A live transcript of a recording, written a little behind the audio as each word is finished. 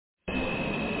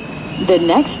The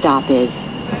next stop is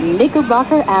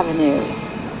Knickerbocker Avenue.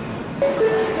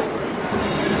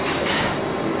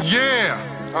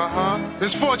 Yeah.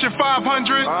 It's Fortune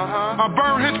 500. Our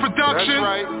Burn Hits production. That's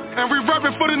right. And we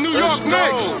repping for the New York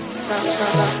Knicks.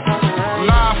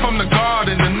 Live from the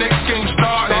Garden, the Knicks game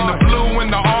starting. The blue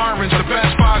and the orange, the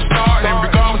best spot starting.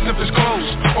 Regardless if it's close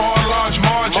or a large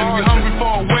margin, we hungry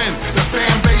for a win. The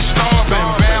fan base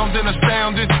starving, bound and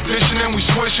astounded, dishing and we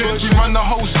swishing. We run the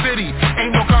whole city,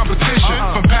 ain't no competition.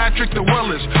 From Patrick to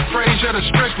Willis, Frazier to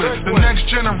Strickland, the next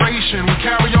generation, we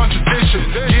carry on tradition.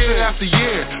 Year after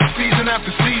year, season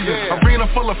after season, arena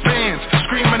full of fans,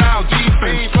 screaming out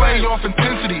defense, playoff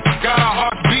intensity, got our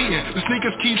hearts beating. The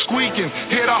sneakers keep squeaking,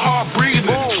 hear the heart breathing,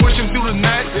 switching through the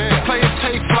net, the players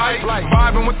take flight,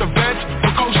 vibing with the vets,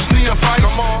 the coaches need a fight,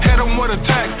 head on with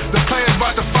attack, the players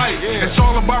about to fight, it's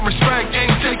all about respect,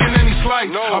 ain't taking any slight,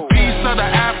 a piece of the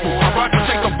apple, about to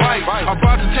take a bite,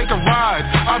 about to take a ride,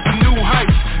 out to new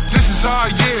heights, this is our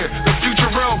year, the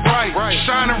future real bright,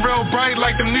 shining real bright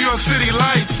like the New York City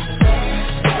lights.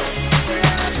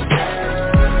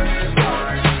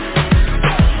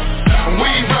 We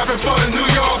rapping for the New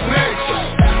York Knicks.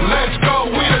 Let's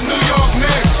go, we the New York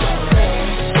Knicks.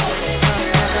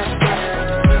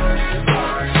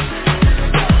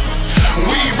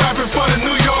 We rapping for the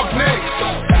New York Knicks.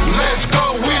 Let's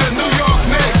go, we the New York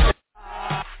Knicks.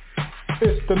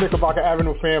 It's the Knickerbocker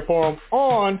Avenue Fan Forum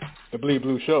on the Bleed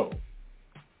Blue Show.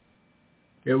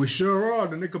 Yeah, we sure are.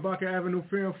 The Knickerbocker Avenue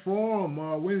Fan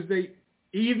Forum, Wednesday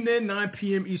evening, 9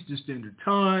 p.m. Eastern Standard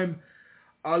Time.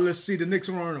 Let's see, the Knicks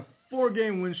are on a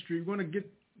 4-game win streak. We're going to get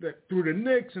that through the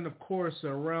Knicks, and of course,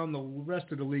 around the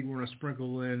rest of the league, we're going to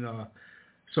sprinkle in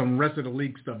some rest of the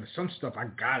league stuff. And some stuff I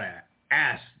got to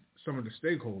ask some of the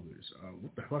stakeholders,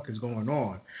 what the fuck is going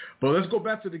on? But let's go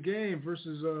back to the game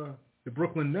versus the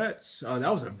Brooklyn Nets. That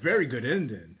was a very good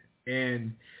ending.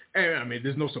 And I mean,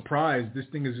 there's no surprise. This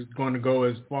thing is going to go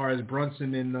as far as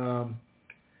Brunson and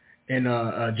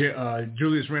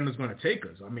Julius Randle's going to take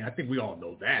us. I mean, I think we all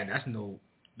know that. That's no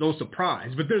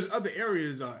surprise. But there's other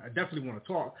areas I definitely want to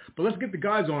talk. But let's get the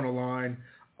guys on the line.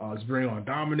 Let's bring on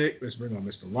Dominic. Let's bring on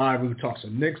Mr. Live. We can talk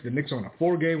some Knicks. The Knicks are on a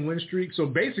 4-game win streak. So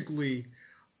basically,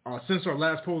 since our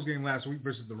last post game last week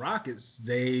versus the Rockets,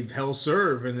 they've held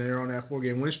serve, and they're on that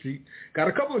 4-game win streak. Got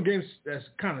a couple of games that's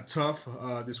kind of tough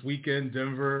this weekend.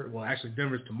 Denver's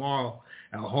tomorrow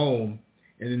at home.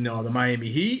 And then the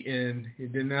Miami Heat, and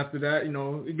then after that,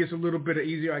 it gets a little bit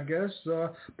easier, I guess.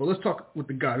 But let's talk with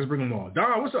the guys. Let's bring them on.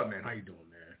 Don, what's up, man? How you doing,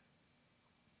 man?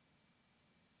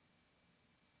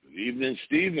 Good evening,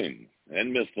 Steven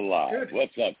and Mr. Live. Good.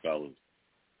 What's up, fellas?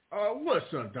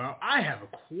 What's up, Don? I have a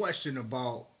question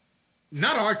about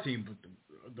not our team, but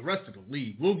the rest of the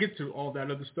league. We'll get to all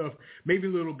that other stuff maybe a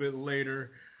little bit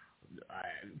later.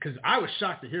 Because I was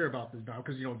shocked to hear about this, Don.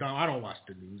 Because Don, I don't watch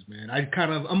the news, man.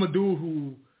 I'm a dude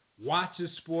who watches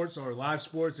sports or live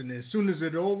sports, and as soon as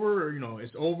it's over,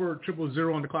 it's over,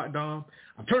 000 on the clock, Don,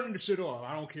 I'm turning the shit off.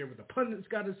 I don't care what the pundits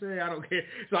got to say. I don't care.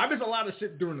 So I missed a lot of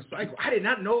shit during the cycle. I did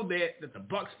not know that the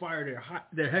Bucks fired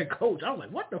their head coach. I was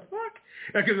like, what the fuck?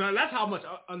 Because that's how much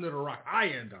under the rock I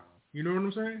am, Don. You know what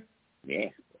I'm saying? Yeah.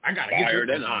 I gotta fired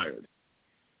get and hired.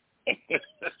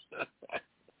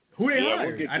 Who they hired?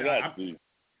 We'll get to that, Steve.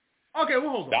 Okay, well,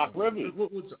 hold on. Doc Rivers.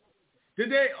 Did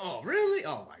they? Oh, really?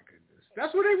 Oh, my goodness.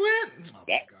 That's where they went? Oh,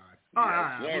 my God. All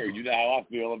right. You know how I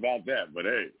feel about that, but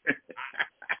hey.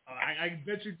 I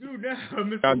bet you do now,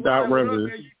 Mr. Doc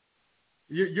Rivers.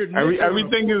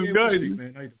 Everything is good.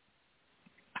 Man.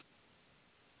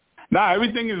 Nah,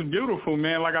 everything is beautiful,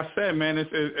 man. Like I said, man,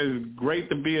 it's great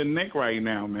to be a Knick right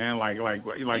now, man. Like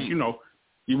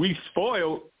we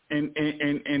spoiled in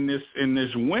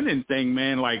this winning thing,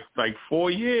 man. Like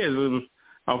 4 years, it was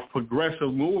a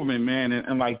progressive movement, man.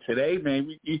 And like today, man,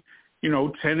 we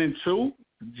 10-2.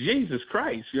 Jesus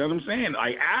Christ, you know what I'm saying?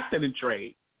 Like after the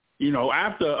trade,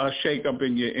 after a shakeup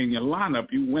in your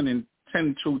lineup, you winning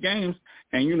 10-2 games.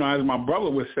 And, as my brother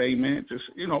would say, man, just,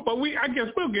 but I guess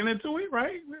we'll get into it,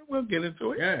 right? We'll get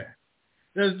into it. Yeah.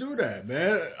 Let's do that,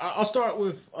 man. I'll start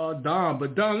with Dom.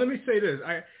 But, Dom, let me say this.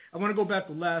 I want to go back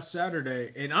to last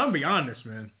Saturday, and I'll be honest,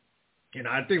 man. And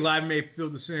I think Live may feel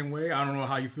the same way. I don't know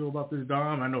how you feel about this,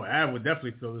 Dom. I know Ab would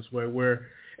definitely feel this way, where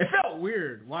it felt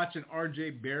weird watching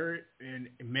R.J. Barrett and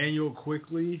Emmanuel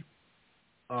Quickley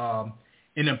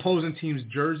in opposing teams'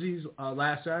 jerseys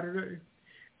last Saturday.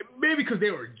 Maybe because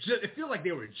it felt like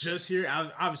they were just here.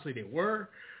 Obviously they were,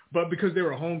 but because they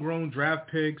were homegrown draft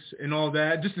picks and all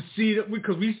that, just to see that,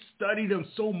 because we studied them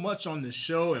so much on the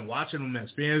show and watching them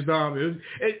as fans, Dom,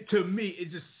 to me,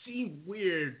 it just seemed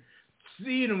weird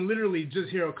seeing them literally just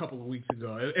here a couple of weeks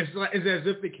ago. It's as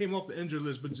if they came off the injured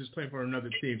list but just playing for another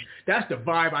team. That's the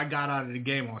vibe I got out of the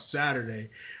game on Saturday.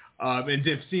 And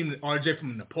then seeing RJ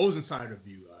from an opposing side of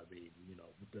view,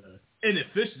 with the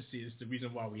inefficiency is the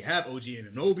reason why we have OG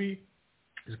Anunoby.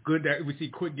 It's good that we see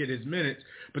Quick get his minutes,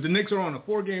 but the Knicks are on a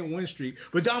 4-game win streak.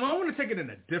 But, Dom, I want to take it in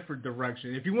a different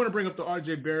direction. If you want to bring up the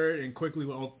RJ Barrett and quickly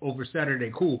over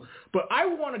Saturday, cool. But I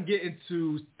want to get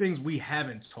into things we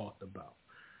haven't talked about.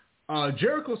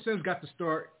 Jericho Sims got the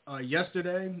start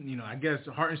yesterday. I guess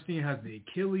Hartenstein has the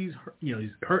Achilles. He's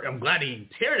hurt. I'm glad he didn't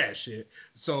tear that shit.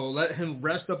 So let him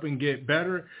rest up and get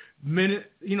better.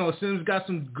 Sims got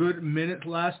some good minutes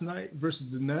last night versus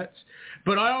the Nets.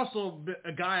 But I also,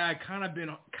 a guy I been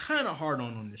hard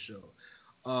on this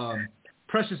show,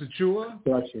 Precious Achiuwa.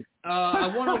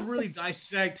 I want to really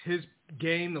dissect his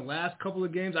game the last couple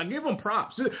of games. I give him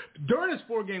props. During his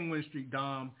 4-game win streak,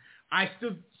 Dom, I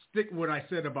still stick with what I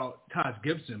said about Taj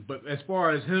Gibson. But as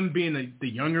far as him being the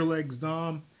younger legs,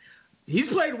 Dom, he's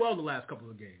played well the last couple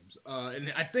of games.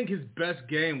 And I think his best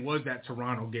game was that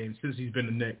Toronto game since he's been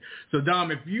a Knick. So,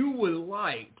 Dom, if you would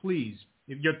like, please,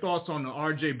 your thoughts on the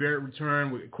RJ Barrett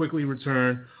return, quickly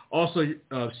return, also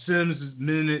Sims'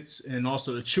 minutes, and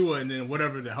also Achiuwa, and then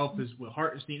whatever the help is with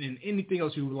Hartenstein, and anything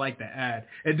else you would like to add.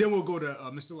 And then we'll go to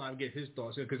Mr. Live and get his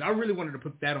thoughts, because I really wanted to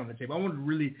put that on the table. I wanted to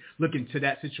really look into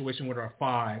that situation with our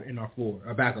 5 and our 4,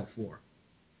 our backup 4.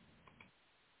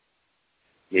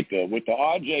 With the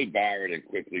RJ Barrett and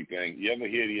Quickly thing, you ever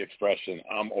hear the expression,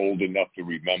 I'm old enough to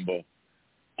remember?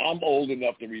 I'm old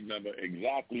enough to remember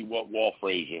exactly what Walt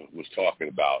Frazier was talking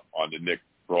about on the Knicks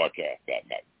broadcast that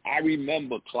night. I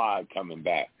remember Clyde coming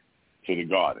back to the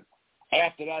Garden.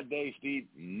 After that day, Steve,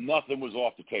 nothing was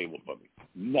off the table for me.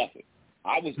 Nothing.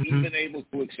 I was even able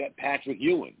to accept Patrick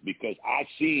Ewing because I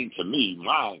seen, to me,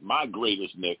 my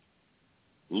greatest Knick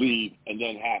leave and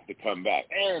then have to come back.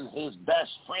 And his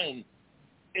best friend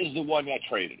is the one that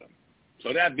traded him.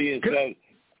 So that being said,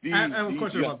 I have a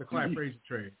question about the Clyde Frazier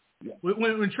trade. Yeah.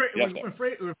 When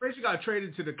Frazier got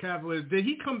traded to the Cavaliers, did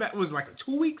he come back? Was it like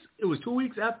 2 weeks? It was 2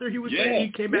 weeks after he was traded.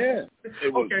 He came back.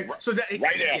 It was okay, so that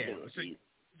right after.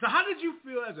 So how did you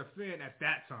feel as a fan at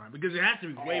that time? Because it has to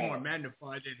be way more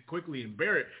magnified than Quickly and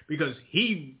Barrett because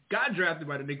he got drafted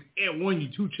by the Knicks and won you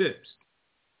 2 chips.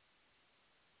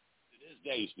 To this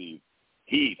day,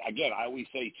 Steve, I always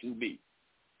say to me,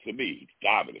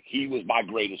 Dominic, he was my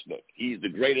greatest Knick. He's the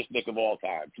greatest Knick of all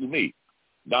time. To me,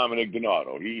 Dominic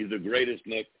Donato, he's the greatest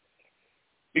Knick.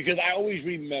 Because I always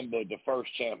remember the first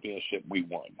championship we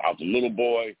won. I was a little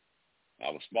boy.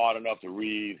 I was smart enough to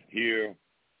read here.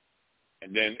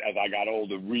 And then as I got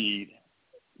older, read.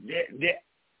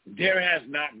 There has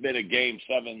not been a Game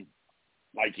 7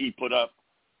 like he put up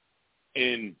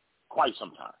in quite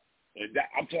some time.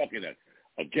 I'm talking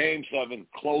a Game 7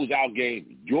 closeout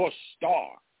game. Your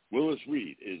star, Willis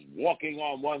Reed, is walking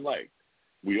on one leg.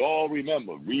 We all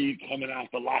remember Reed coming out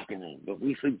the locker room, but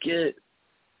we forget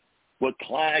what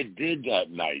Clyde did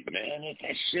that night, man.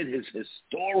 That shit is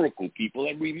historical, people.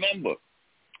 And remember,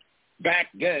 back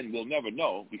then, we'll never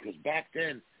know, because back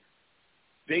then,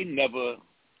 they never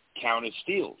counted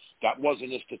steals. That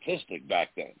wasn't a statistic back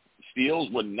then. Steals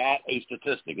were not a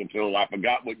statistic until I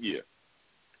forgot what year.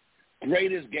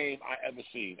 Greatest game I ever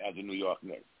seen as a New York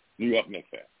Knicks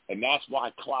fan. And that's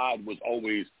why Clyde was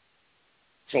always.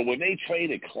 So when they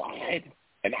traded Clyde,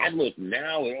 and I look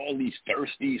now at all these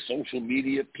thirsty social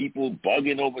media people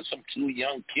bugging over some 2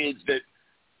 young kids that,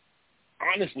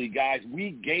 honestly, guys,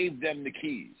 we gave them the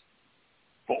keys.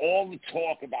 For all the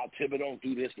talk about Thibodeau don't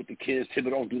do this with the kids, Thibodeau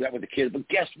don't do that with the kids, but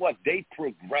guess what? They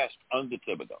progressed under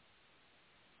Thibodeau.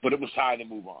 But it was time to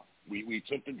move on. We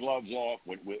took the gloves off.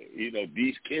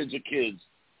 These kids are kids.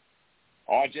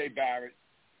 R.J. Barrett.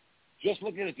 Just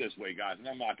look at it this way, guys, and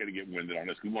I'm not going to get winded on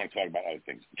this. We want to talk about other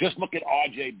things. Just look at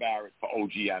R.J. Barrett for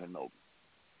OG Anunoby.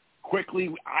 Quickly,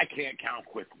 I can't count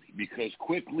Quickly because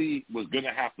Quickly was going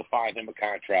to have to find him a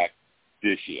contract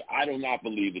this year. I do not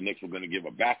believe the Knicks were going to give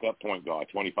a backup point guard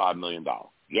 $25 million.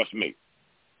 Just me.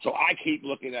 So I keep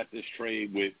looking at this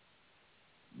trade with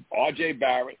R.J.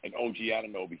 Barrett and OG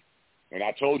Anunoby. And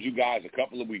I told you guys a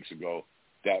couple of weeks ago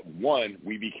that, one,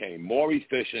 we became more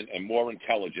efficient and more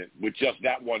intelligent with just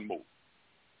that one move.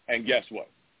 And guess what?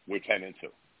 We're 10-2.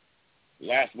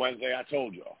 Last Wednesday, I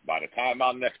told y'all, by the time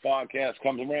our next podcast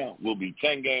comes around, we'll be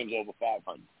 10 games over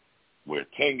 500. We're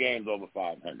 10 games over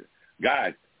 500.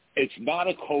 Guys, it's not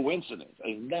a coincidence.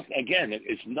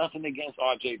 It's nothing against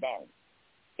R.J. Barrett.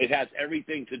 It has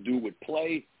everything to do with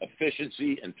play,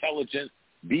 efficiency, intelligence,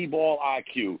 B-ball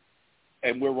IQ,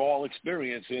 and we're all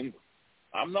experiencing.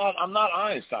 I'm not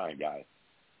Einstein, guys,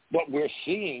 but we're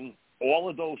seeing all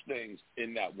of those things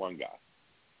in that one guy.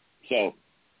 So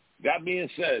that being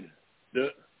said,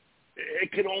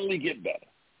 it could only get better.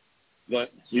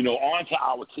 But, on to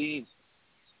our team.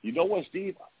 You know what,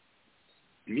 Steve?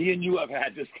 Me and you have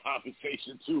had this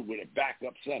conversation, too, with a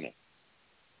backup center.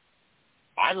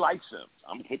 I like Sims.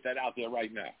 I'm going to put that out there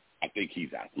right now. I think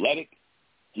he's athletic.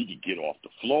 He can get off the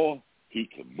floor. He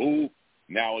can move.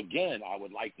 Now, again, I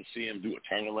would like to see him do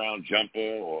a turnaround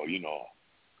jumper or,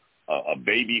 a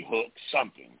baby hook,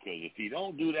 something. Because if he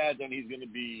don't do that, then he's going to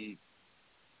be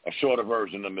a shorter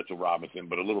version of Mitchell Robinson,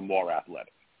 but a little more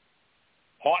athletic.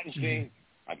 Hartenstein,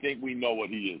 I think we know what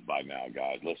he is by now,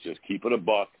 guys. Let's just keep it a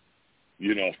buck.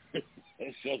 Let's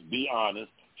just be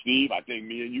honest. Steve, I think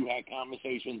me and you had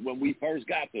conversations when we first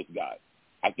got this guy.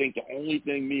 I think the only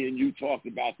thing me and you talked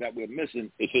about that we're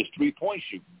missing is his three-point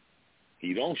shooting.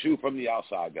 He don't shoot from the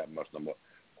outside that much no more.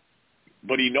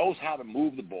 But he knows how to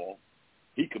move the ball.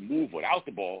 He can move without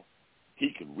the ball.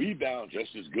 He can rebound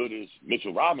just as good as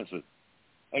Mitchell Robinson.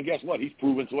 And guess what? He's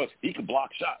proven to us he can block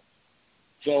shots.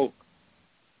 So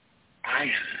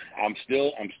I'm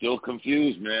still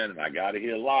confused, man, and I got to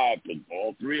hear live because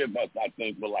all three of us, I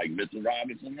think, were like Mitchell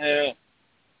Robinson there.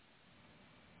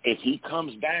 If he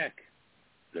comes back,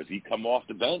 does he come off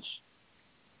the bench?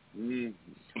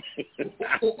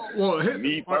 Well,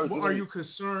 are you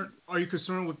concerned? Are you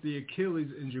concerned with the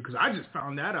Achilles injury? Because I just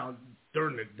found that out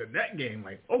during the net game.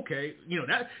 Like, okay,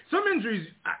 that some injuries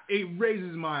it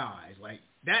raises my eyes. Like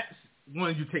that's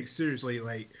one you take seriously.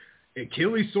 Like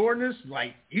Achilles soreness.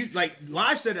 Like he's like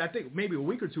Live said, I think maybe a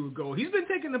week or two ago. He's been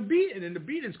taking a beating, and the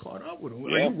beating's caught up with him.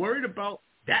 Yeah. Are you worried about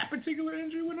that particular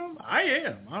injury with him? I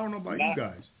am. I don't know about you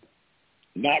guys.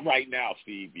 Not right now,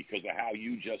 Steve, because of how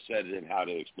you just said it and how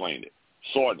they explained it.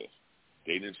 Soreness.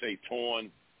 They didn't say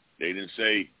torn. They didn't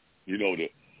say,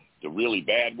 the really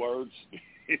bad words.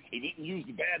 They didn't use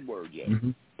the bad word yet.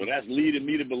 Mm-hmm. So that's leading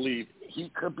me to believe he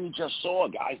could be just sore,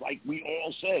 guys, like we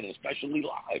all said, especially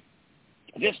live.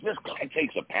 This guy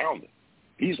takes a pounding.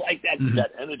 He's like that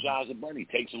Energizer bunny,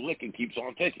 takes a lick and keeps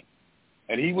on ticking.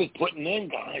 And he was putting in,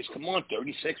 guys, come on,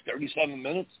 36, 37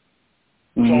 minutes.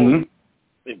 So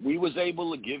if we was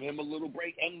able to give him a little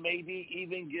break and maybe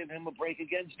even give him a break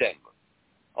against Denver,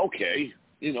 okay,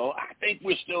 I think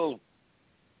we're still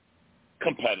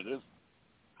competitive.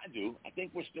 I do. I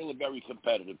think we're still a very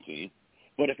competitive team.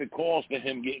 But if it calls for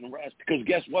him getting rest, because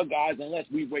guess what, guys, unless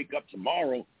we wake up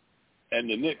tomorrow and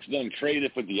the Knicks done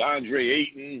traded for DeAndre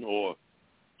Ayton or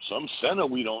some center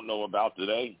we don't know about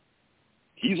today,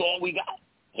 he's all we got,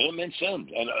 him and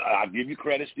Sims. And I'll give you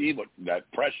credit, Steve, but that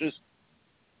Precious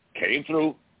came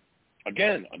through.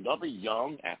 Again, another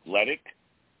young, athletic,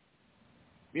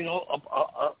 I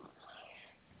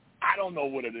don't know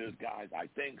what it is, guys. I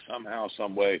think somehow,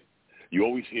 some way, you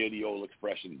always hear the old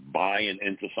expression, buying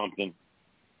into something.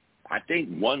 I think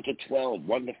 1 to 12,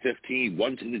 1 to 15,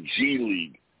 1 to the G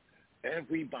League,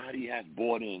 everybody has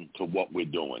bought into what we're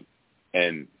doing.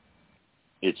 And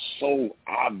it's so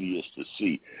obvious to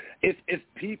see. If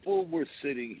people were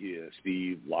sitting here,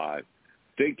 Steve, live,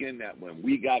 thinking that when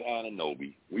we got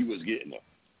Anunoby, we was getting a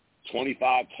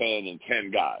 25, 10, and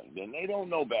 10 guy, then they don't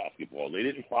know basketball. They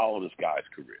didn't follow this guy's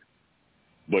career.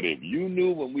 But if you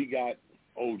knew when we got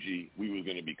OG, we were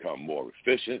going to become more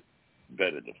efficient,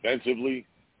 better defensively,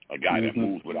 a guy that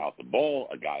moves without the ball,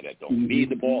 a guy that don't need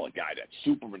the ball, a guy that's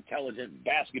super intelligent,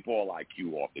 basketball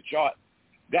IQ off the chart,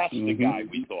 that's the guy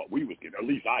we thought we was getting. At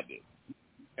least I did.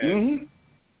 And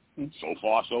so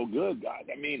far, so good, guys.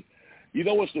 I mean, you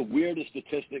know what's the weirdest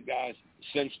statistic, guys?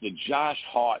 Since the Josh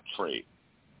Hart trade,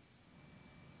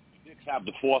 the Knicks have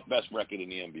the 4th best record in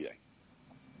the NBA.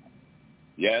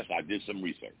 Yes, I did some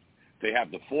research. They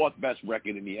have the 4th best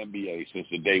record in the NBA since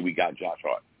the day we got Josh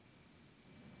Hart.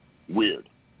 Weird.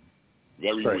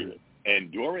 Very weird.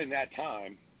 And during that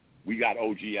time, we got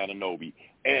OG Anunoby,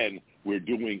 and we're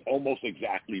doing almost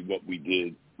exactly what we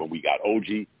did when we got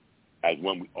OG,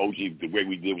 the way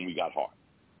we did when we got Hart.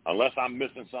 Unless I'm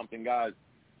missing something, guys,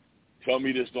 tell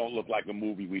me this don't look like a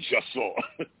movie we just saw.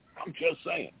 I'm just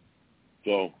saying.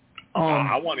 So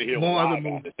I want to hear what I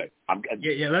got to say.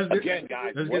 Again,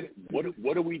 guys, what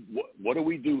do we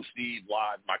do, Steve?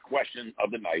 Live. My question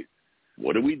of the night: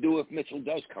 what do we do if Mitchell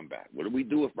does come back? What do we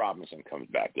do if Robinson comes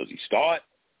back? Does he start,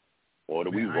 or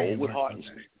do we roll with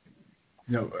Hartenstein?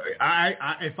 No,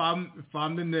 if I'm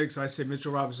the Knicks, I say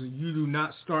Mitchell Robinson, you do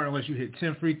not start unless you hit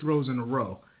 10 free throws in a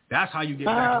row. That's how you get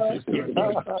back into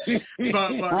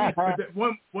but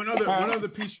one other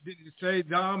piece you didn't say,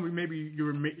 Dom, maybe you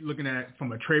were looking at it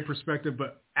from a trade perspective,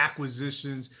 but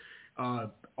acquisitions,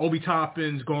 Obi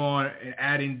Toppin's gone and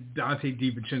adding Dante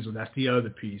DiVincenzo. That's the other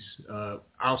piece.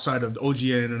 Outside of OG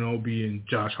Anunoby and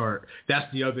Josh Hart, that's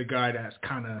the other guy that's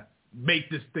kind of make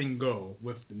this thing go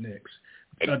with the Knicks.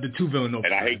 The two Villanova.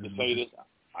 And I hate to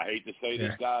say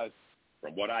this, guys.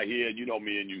 From what I hear, you know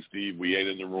me and you, Steve, we ain't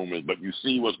in the rumors, but you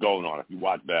see what's going on if you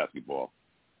watch basketball.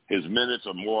 His minutes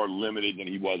are more limited than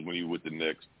he was when he was with the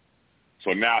Knicks.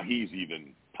 So now he's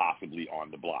even possibly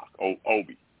on the block,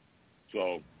 Obi.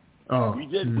 So we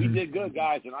did good,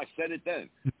 guys, and I said it then.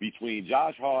 Between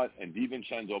Josh Hart and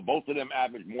DiVincenzo, both of them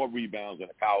averaged more rebounds than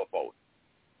a power forward.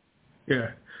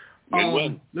 Yeah.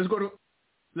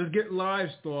 Let's get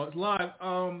Live's thoughts. Live,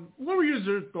 what were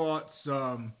your thoughts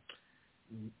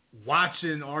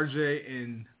watching RJ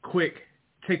and Quick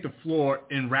take the floor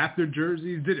in Raptor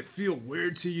jerseys? Did it feel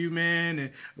weird to you, man?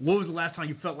 And what was the last time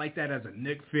you felt like that as a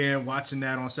Knicks fan watching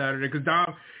that on Saturday? Because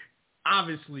Dom,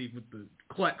 obviously with the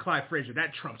Clyde Frazier,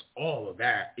 that trumps all of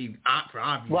that for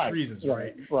obvious reasons,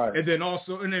 right? And then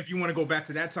also, and if you want to go back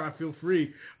to that time, feel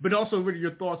free. But also, what are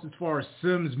your thoughts as far as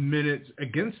Sims' minutes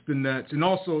against the Nets, and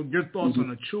also your thoughts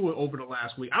on Achua over the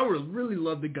last week? I would really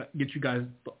love to get you guys'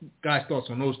 thoughts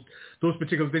on those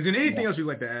particular things, and anything else you'd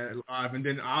like to add, Live, and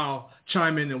then I'll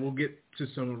chime in, and we'll get to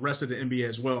some rest of the NBA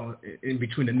as well in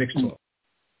between the Knicks talk.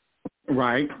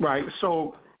 Right.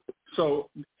 So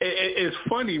it's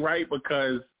funny, right?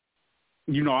 Because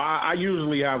I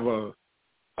usually have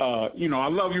I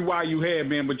love you while you here,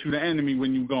 man, but you're the enemy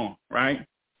when you gone, right?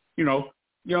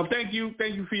 Thank you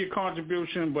for your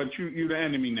contribution, but you the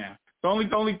enemy now. The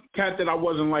only cat that I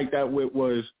wasn't like that with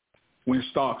was when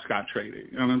Starks got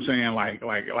traded. You know what I'm saying? Like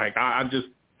I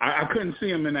couldn't see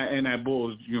him in that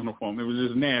Bulls uniform. It was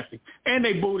just nasty, and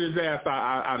they booed his ass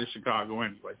out of Chicago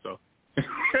anyway, so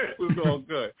it was all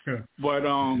good. But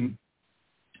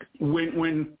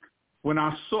when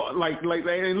I saw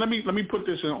and let me put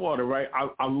this in order, right?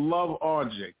 I love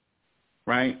RJ,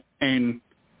 right? And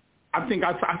I think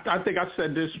I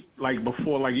said this like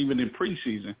before, like even in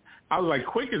preseason. I was like,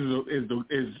 Quick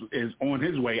is on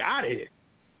his way out of here.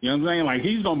 You know what I'm saying? Like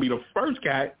he's gonna be the first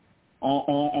cat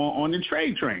on the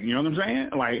trade train. You know what I'm saying?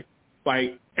 Like,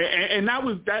 and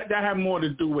that had more to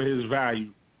do with his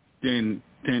value than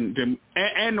and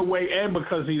the way, and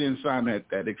because he didn't sign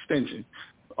that extension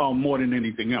more than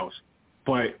anything else.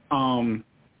 But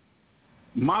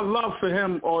my love for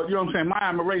him, or you know what I'm saying, my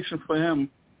admiration for him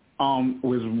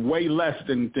was way less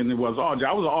than it was RJ.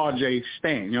 I was an RJ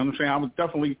stan, you know what I'm saying? I was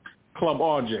definitely Club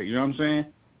RJ, you know what I'm saying?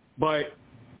 But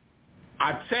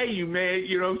I tell you, man,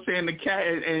 you know what I'm saying, the cat,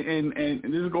 and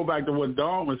this is go back to what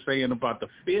Dawn was saying about the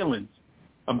feelings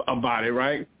about it,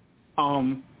 right?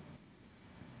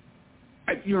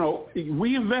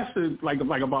 We invested like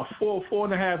about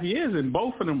 4.5 years in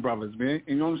both of them brothers, man.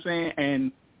 You know what I'm saying?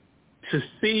 And to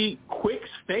see Quick's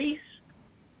face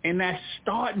in that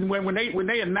start, and when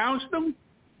they announced them,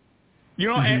 you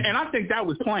know, and I think that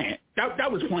was planned.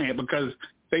 That was planned because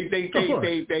they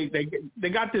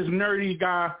got this nerdy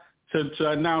guy to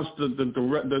announce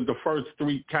the first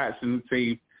three cats in the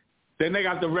team. Then they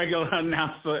got the regular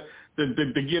announcer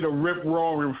to get a rip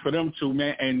roaring for them two,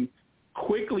 man. And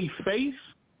Quickly face,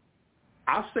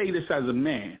 I'll say this as a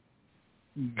man,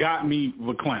 got me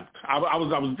verklempt. I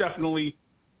was definitely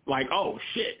like, oh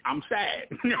shit, I'm sad.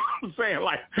 You know what I'm saying?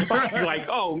 Like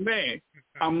oh man,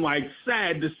 I'm like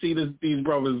sad to see these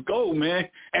brothers go, man.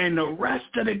 And the rest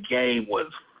of the game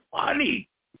was funny.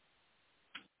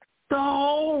 The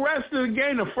whole rest of the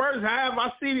game, the first half,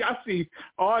 I see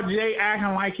RJ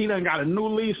acting like he done got a new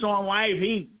lease on life.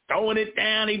 He throwing it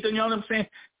down. You know what I'm saying?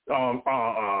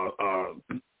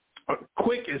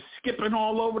 Quick is skipping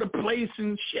all over the place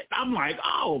and shit. I'm like,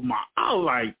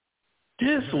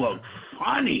 this looked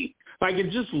funny. Like it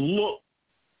just looked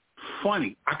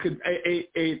funny.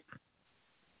 It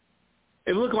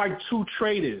looked like two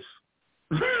traders,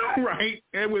 right?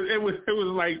 It was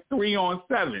like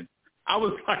 3-on-7. I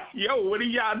was like, yo, what are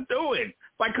y'all doing?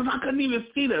 Like, cause I couldn't even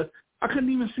see the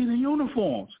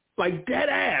uniforms. Like dead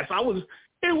ass.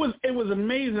 It was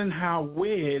amazing how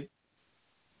weird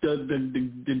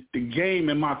the game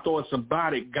and my thoughts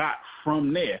about it got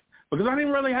from there, because I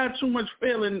didn't really have too much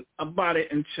feeling about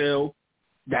it until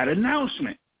that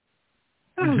announcement.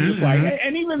 I was just like,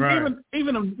 and even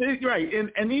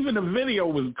the video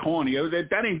was corny.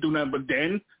 That ain't do nothing. But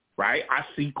then, right, I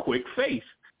see Quick face,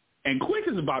 and Quick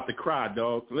is about to cry,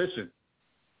 dog. Listen,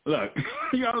 look,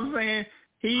 you know what I'm saying?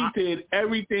 He did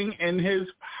everything in his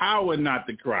power not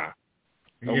to cry.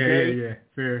 Okay? Yeah,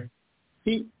 fair.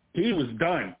 He was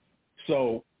done.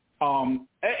 So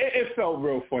it felt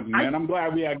real funny, man. I'm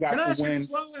glad we got to win.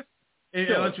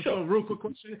 Real quick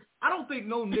question. I don't think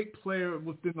no Knicks player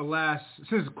within the last,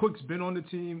 since Quick's been on the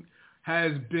team,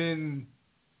 has been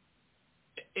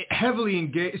heavily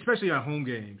engaged, especially at home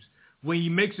games, when he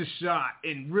makes a shot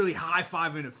and really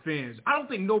high-fiving the fans. I don't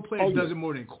think no player does it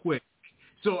more than Quick.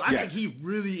 So I think he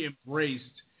really embraced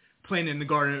playing in the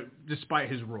Garden despite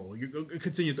his role. You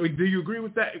continue. Do you agree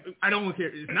with that? I don't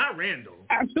care. It's not Randall.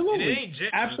 Absolutely. And it ain't Jet.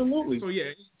 Absolutely. So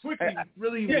Quick was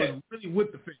really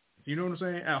with the fans. You know what I'm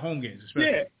saying? At home games,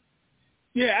 especially.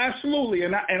 Yeah, absolutely.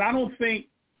 And I don't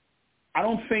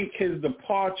think his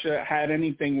departure had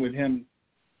anything with him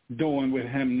doing with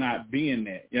him not being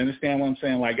there. You understand what I'm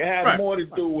saying? Like it had more to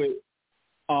do with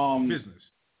business.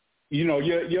 You know,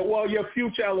 your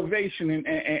future elevation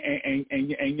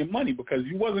and your money, because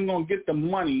you wasn't gonna get the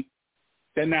money.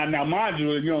 That now mind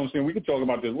you, you know what I'm saying. We can talk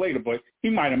about this later, but he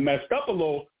might have messed up a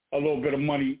little bit of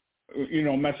money, you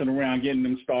know, messing around getting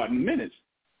them starting minutes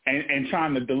and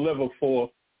trying to deliver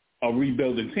for a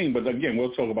rebuilding team. But again,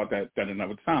 we'll talk about that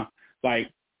another time.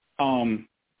 Like,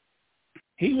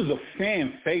 he was a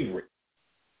fan favorite,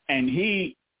 and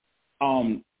he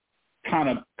kind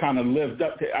of lived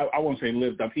up to. I won't say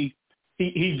lived up. He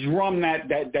drummed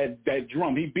that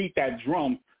drum. He beat that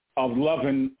drum of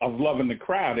loving the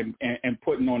crowd and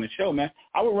putting on the show, man.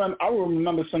 I will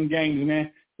remember some games,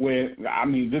 man, where I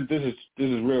mean this is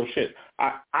real shit.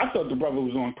 I thought the brother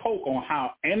was on coke on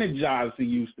how energized he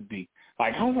used to be.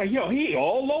 Like I was like, yo, he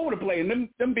all over the place, and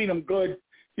them beat him good,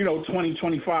 you know, 20,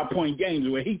 25-point games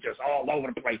where he just all over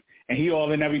the place and he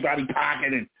all in everybody's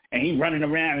pocket and he running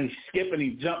around and skipping,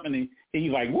 he jumping, and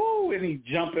he's like, woo, and he's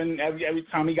jumping every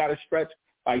time he got a stretch.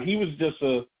 Like he was just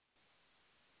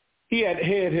he had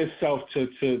himself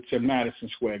to Madison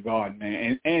Square Garden,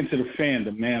 man, and to the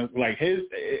fandom, man. Like his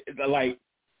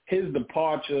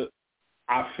departure,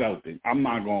 I felt it. I'm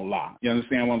not gonna lie. You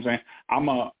understand what I'm saying? I'm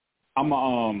a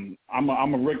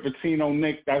Rick Pitino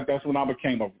Nick. That's when I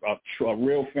became a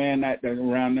real fan that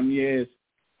around them years,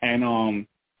 and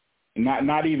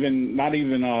not even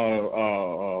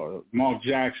Mark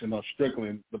Jackson or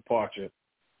Strickland's departure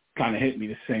kind of hit me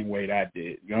the same way that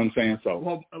did. You know what I'm saying? So,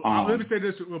 well, let me say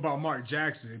this about Mark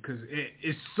Jackson, because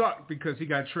it sucked because he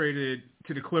got traded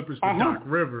to the Clippers for Doc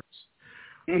Rivers.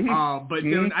 Mm-hmm. But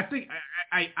then I think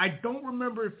I don't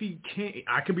remember if he came.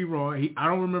 I could be wrong. I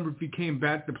don't remember if he came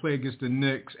back to play against the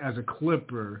Knicks as a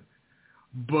Clipper.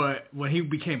 But when he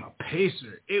became a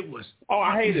Pacer, it was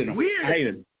I hated him. Weird. I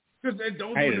hated him. Because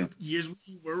those were the years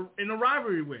we were in a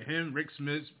rivalry with him, Rick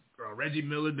Smith, Reggie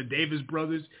Miller, the Davis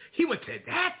brothers. He went to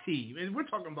that team. And we're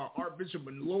talking about Art Bishop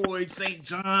and Lloyd, St.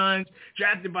 John's,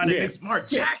 drafted by the Knicks.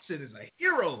 Mark Jackson is a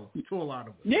hero to a lot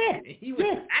of us. Yeah. And he was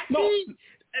that team.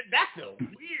 That felt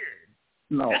weird.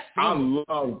 No, I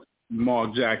love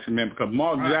Mark Jackson, man, because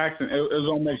Mark Jackson, it was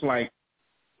almost like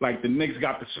the Knicks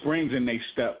got the springs in their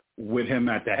step with him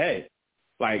at the head.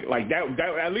 Like that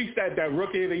at least that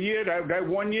rookie of the year, that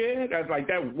 1 year, that's like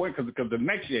that one, because the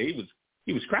next year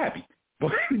he was crappy.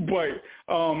 But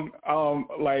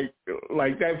like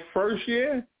that first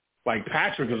year, like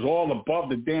Patrick was all above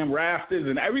the damn rafters,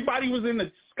 and everybody was in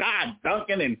the sky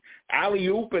dunking and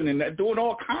alley-ooping and doing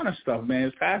all kind of stuff, man.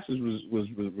 His passes was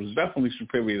definitely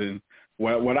superior than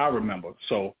what I remember.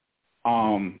 So, but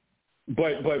on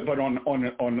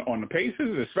the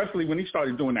Pacers, especially when he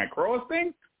started doing that cross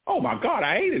thing, oh my God,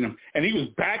 I hated him. And he was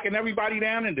backing everybody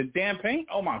down in the damn paint.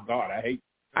 Oh my God, I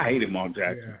hated Mark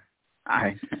Jackson.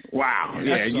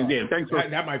 Yeah. You did. Thanks for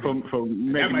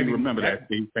making me remember that,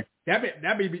 Steve.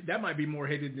 That might be more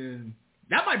hated than.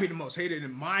 That might be the most hated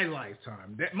in my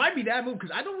lifetime. That might be that move,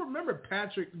 because I don't remember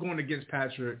Patrick going against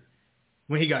Patrick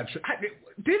when he got. Did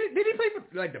he play for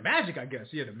like the Magic? I guess.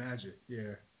 Yeah, the Magic.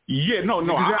 Yeah. Yeah. No.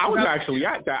 I was actually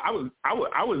at that. I was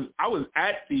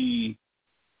at the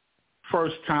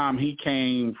first time he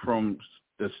came from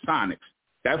the Sonics.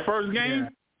 That first game,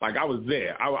 like I was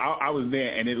there. I was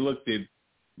there, and it looked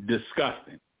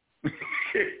disgusting.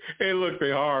 It looked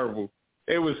horrible.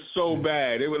 It was so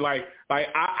bad. It was like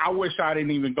I wish I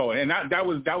didn't even go. And that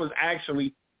was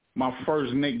actually my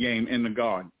first Knick game in the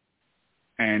Garden,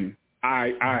 and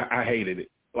I hated it.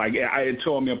 Like it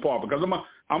tore me apart, because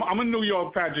I'm a New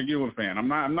York Patrick Ewing fan.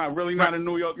 I'm not really not a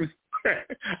New York.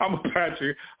 I'm a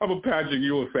Patrick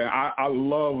Ewing fan. I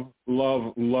love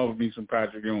me some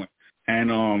Patrick Ewing,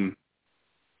 and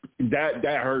that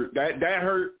hurt. That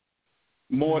hurt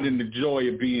more than the joy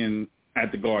of being at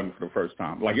the Garden for the first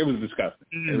time. Like, it was disgusting.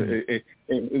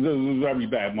 It was a very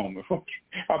bad moment.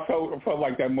 I felt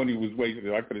like that money was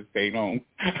wasted. I could have stayed home.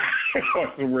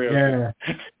 On real.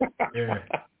 Yeah.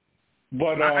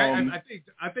 But I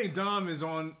think Dom is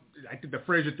on. I think the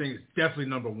Frazier thing is definitely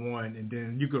number one, and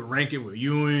then you could rank it with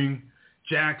Ewing,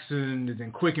 Jackson, and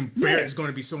then Quick and Barrett is going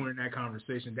to be somewhere in that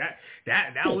conversation. That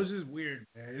was just weird,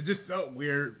 man. It just felt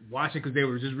weird watching because they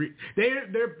were just they're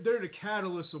the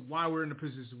catalyst of why we're in the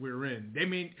position we're in. They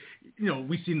mean,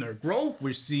 we've seen their growth.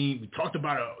 We talked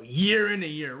about a year in, a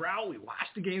year out. We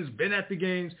watched the games, been at the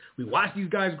games. We watched these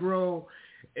guys grow.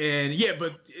 And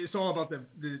but it's all about the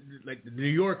New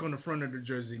York on the front of the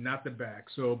jersey, not the back.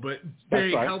 So, but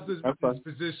they helped us with this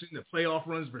position, the playoff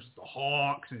runs versus the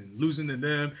Hawks and losing to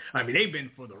them. I mean, they've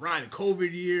been for the ride in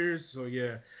COVID years. So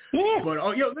yeah. But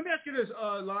let me ask you this,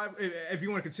 live, if you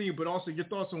want to continue, but also your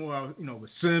thoughts on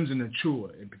with Sims and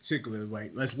Achua in particular.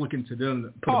 Like, let's look into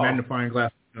them, put a magnifying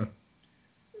glass.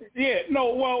 Yeah.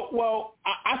 No. Well.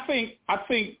 I think.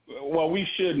 Well, we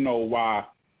should know why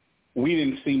we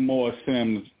didn't see more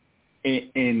Sims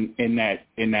in that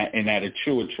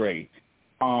Achua trade.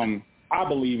 I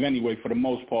believe anyway, for the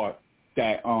most part,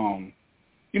 that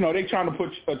they trying to put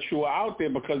Achua out there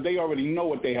because they already know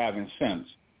what they have in Sims.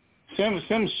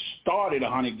 Sims started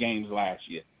 100 games last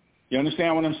year. You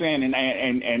understand what I'm saying?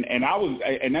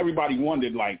 And everybody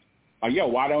wondered like,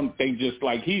 why don't they just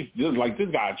he's just like this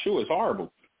guy Achua is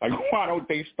horrible. Like, why don't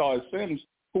they start Sims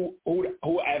who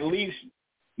at least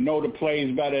know the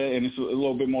plays better and it's a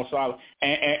little bit more solid.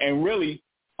 And really,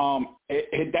 the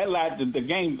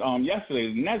game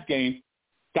yesterday, the Nets game,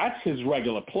 that's his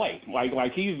regular play.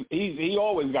 Like he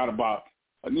always got about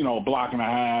a block and a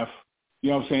half. You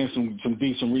know what I'm saying? Some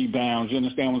decent rebounds. You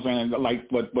understand what I'm saying? Like,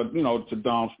 but to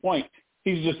Dom's point,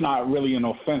 he's just not really an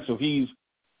offensive. He's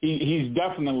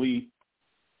definitely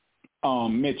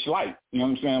Mitch Light. You know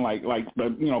what I'm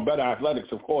saying? Better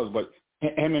athletics, of course, but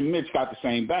him and Mitch got the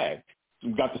same bag.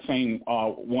 Got the same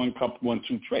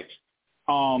 1-2 tricks.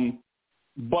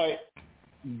 But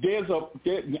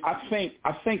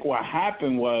I think what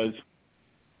happened was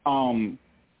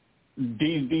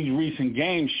these recent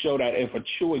games show that if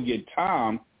Achua get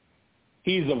time,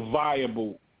 he's a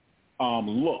viable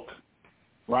look,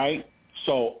 right?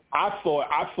 So I thought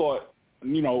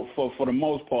for the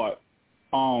most part,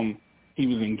 he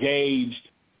was engaged.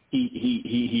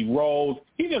 He rolled.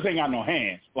 He just ain't got no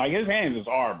hands. Like, his hands is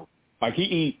horrible. Like, he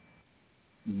eat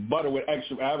butter with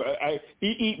extra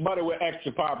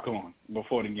popcorn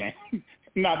before the game,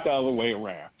 not the other way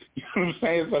around. You know what I'm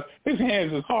saying? So his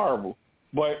hands is horrible.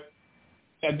 But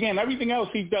again, everything else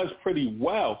he does pretty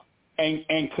well, and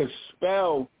could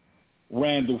spell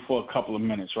Randall for a couple of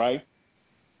minutes, right?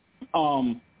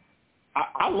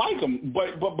 I like him,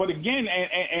 but again,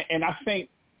 and I think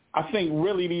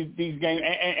really these games,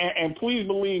 and please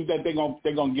believe that they're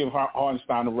gonna give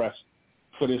Hartenstein a rest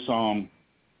for this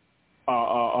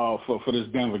for this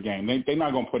Denver game. They're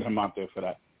not gonna put him out there for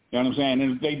that. You know what I'm saying?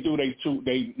 And if they do,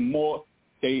 they more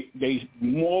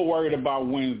worried about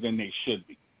wins than they should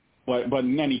be. But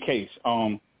in any case,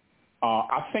 I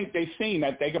think they've seen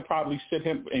that they could probably sit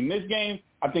him in this game.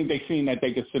 I think they've seen that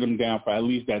they could sit him down for at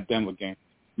least that Denver game.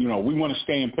 We want to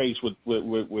stay in pace with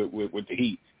the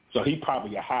Heat, so he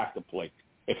probably has to play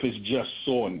if it's just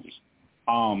soreness.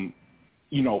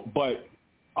 But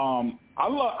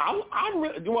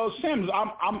Sims.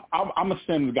 I'm a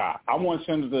Sims guy. I want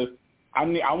Sims to.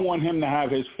 I want him to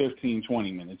have his 15,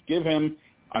 20 minutes. Give him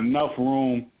enough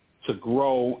room to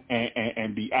grow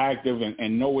and be active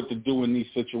and know what to do in these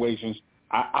situations.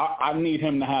 I need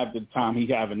him to have the time he's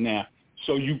having now,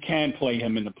 so you can play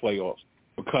him in the playoffs.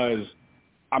 Because,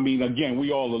 I mean, again,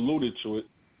 we all alluded to it.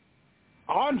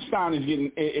 Hartenstein is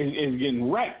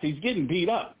getting wrecked. He's getting beat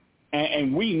up,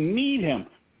 and we need him.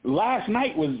 Last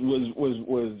night was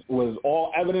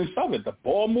all evidence of it. The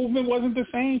ball movement wasn't the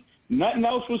same. Nothing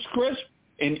else was crisp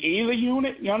in either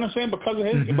unit. You know what I'm saying? Because of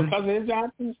his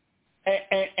actions.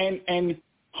 And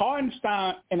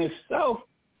Hartenstein in itself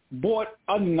brought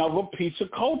another piece of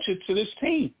culture to this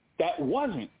team that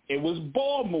wasn't. It was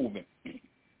ball movement.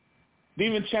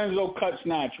 DiVincenzo cuts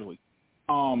naturally.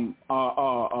 OG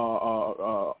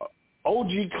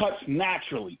cuts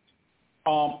naturally.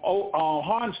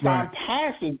 Hartenstein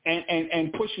passes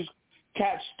and pushes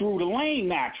cats through the lane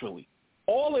naturally.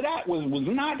 All of that was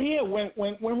not here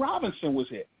when Robinson was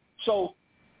here. So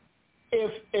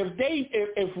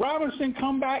if Robinson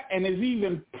come back and is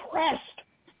even pressed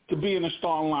to be in the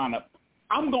starting lineup,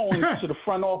 I'm going to the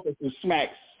front office and smack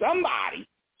somebody.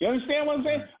 You understand what I'm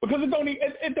saying? Because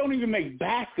it don't even make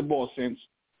basketball sense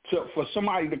for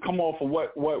somebody to come off of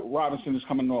what Robinson is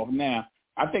coming off now.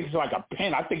 I think it's like a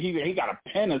pen. I think he got a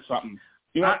pen or something.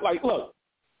 You know, look.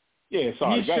 Yeah,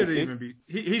 sorry. He shouldn't even be.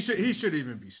 He should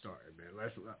even be started, man.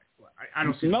 I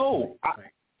don't see. No,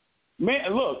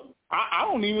 man. Look, I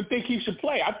don't even think he should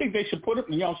play. I think they should put him.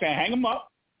 You know what I'm saying? Hang him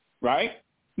up, right?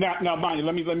 Now, mind you,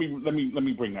 let me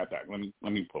bring that back. Let me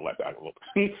pull that back a little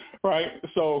bit. Right.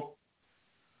 So,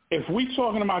 if we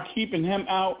talking about keeping him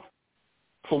out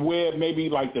for where maybe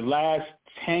like the last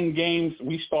 10 games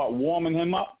we start warming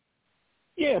him up,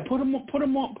 yeah, put him on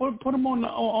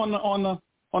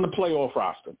the playoff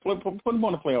roster. Put him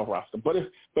on the playoff roster. But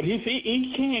if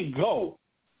he can't go,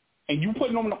 and you put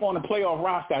him on the playoff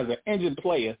roster as an injured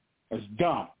player, it's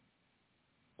dumb.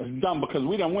 It's dumb because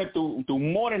we done went through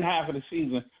more than half of the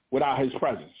season without his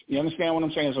presence. You understand what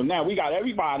I'm saying? So now we got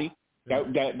everybody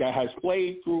that has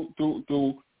played through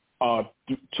two-thirds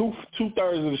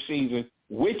of the season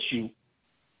with you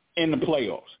in the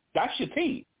playoffs. That's your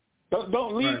team.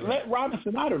 Don't leave. Let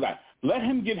Robinson out of that. Let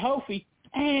him get healthy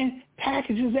and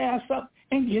package his ass up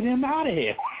and get him out of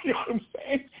here. You know what I'm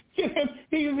saying?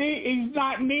 He's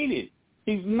not needed.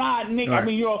 He's not needed. Right. I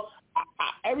mean,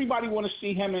 everybody want to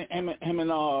see him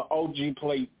and OG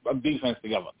play defense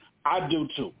together. I do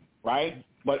too, right?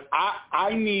 But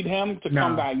I need him to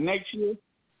come back next year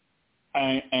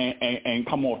and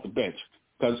come off the bench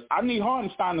because I need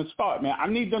Hartenstein to start, man. I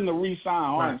need them to re-sign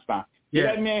Hartenstein. Give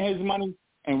that man his money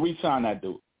and re-sign that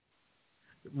dude.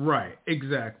 Right,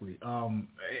 exactly.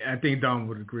 I think Dom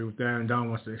would agree with that, and Dom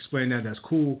wants to explain that. That's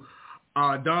cool.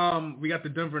 Dom, we got the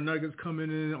Denver Nuggets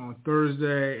coming in on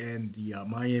Thursday, and the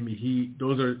Miami Heat.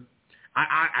 Those are,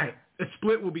 a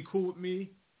split will be cool with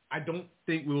me. I don't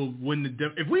think we'll win the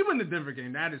if we win the Denver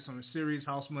game, that is some serious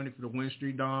house money for the win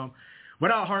streak, Dom.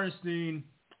 Without Hartenstein,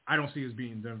 I don't see us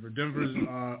beating Denver. Denver's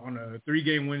on a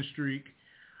 3-game win streak.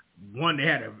 They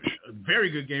had a very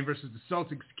good game versus the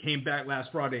Celtics. Came back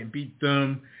last Friday and beat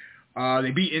them.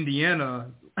 They beat Indiana.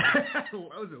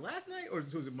 Was it last night or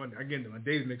was it Monday? Again, my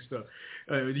days mixed up.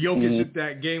 Jokic hit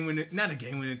that game winning. Not a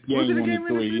game winning. Was it a game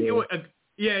winning?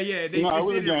 Yeah. It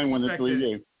was a game winning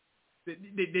 3.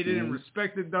 They didn't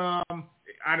respect the Dom.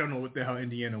 I don't know what the hell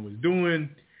Indiana was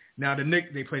doing. Now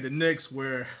they play the Knicks,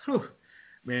 where,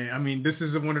 man, I mean, this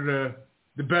is one of the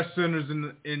best centers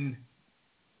in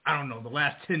I don't know, the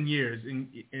last 10 years in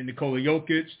Nikola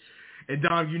Jokic. And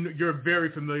Dom, you're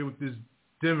very familiar with this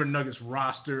Denver Nuggets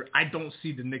roster. I don't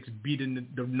see the Knicks beating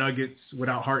the Nuggets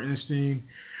without Hartenstein.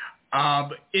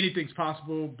 But anything's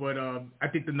possible, but I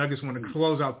think the Nuggets want to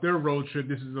close out their road trip.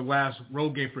 This is the last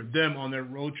road game for them on their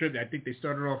road trip. I think they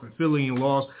started off in Philly and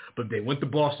lost, but they went to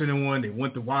Boston and won. They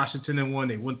went to Washington and won.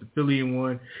 They went to Philly and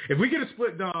won. If we get a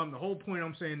split, Dom, the whole point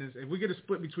I'm saying is if we get a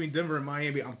split between Denver and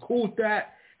Miami, I'm cool with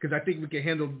that because I think we can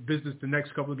handle business the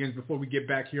next couple of games before we get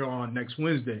back here on next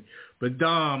Wednesday. But,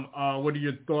 Dom, what are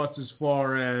your thoughts as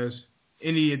far as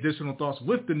any additional thoughts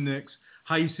with the Knicks?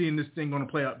 How you seeing this thing going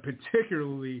to play out,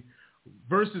 particularly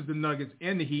versus the Nuggets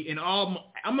and the Heat? And I'm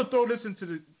going to throw this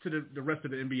into the rest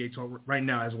of the NBA talk right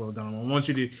now as well, Don. I want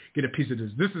you to get a piece of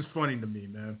this. This is funny to me,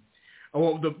 man.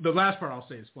 Well, the last part I'll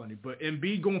say is funny, but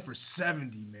Embiid going for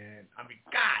 70, man. I mean,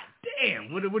 god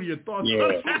damn, what are your thoughts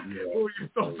on that? Yeah. What are your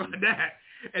thoughts on that?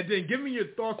 And then give me your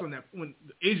thoughts on that when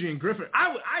Adrian Griffin.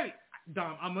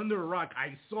 Dom, I'm under a rock.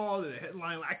 I saw the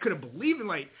headline. I couldn't believe it.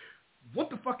 Like,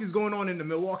 what the fuck is going on in the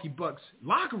Milwaukee Bucks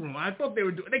locker room? I thought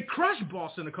they crushed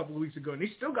Boston a couple of weeks ago, and they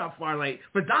still got fired. Like,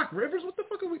 for Doc Rivers, what the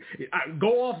fuck are we?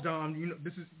 Go off, Dom.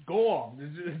 Go off.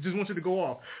 Just want you to go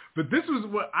off. But this was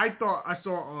what I thought I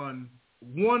saw on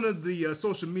one of the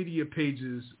social media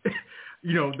pages.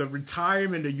 The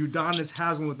retirement of Udonis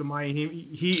Haslem with the Miami.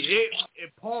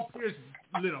 Paul Pierce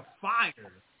lit a fire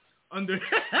under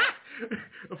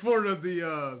for of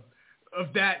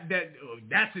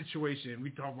that situation. We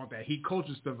talk about that Heat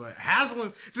culture stuff. But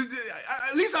Haslem,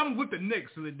 at least I'm with the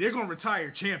Knicks, so that they're gonna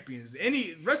retire champions.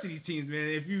 Any rest of these teams, man,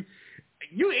 if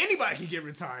anybody can get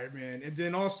retired, man. And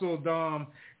then also, Dom,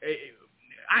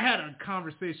 I had a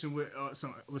conversation with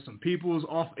some people's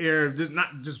off air,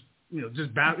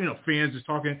 fans just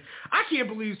talking. I can't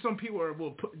believe some people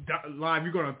will put live.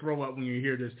 You're gonna throw up when you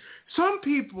hear this. Some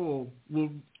people will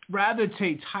rather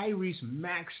take Tyrese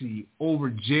Maxey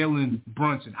over Jalen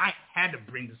Brunson. I had to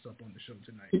bring this up on the show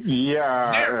tonight.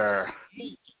 Yeah.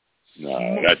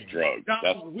 No, that's drugs.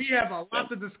 We have a lot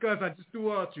to discuss. I just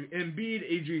threw out you Embiid,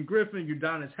 Adrian Griffin,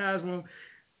 Udonis Haslem.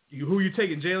 Who you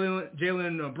taking,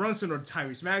 Jalen Brunson or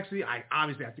Tyrese Maxey? I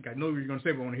think I know what you're going to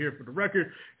say, but I want to hear it for the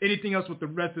record. Anything else with the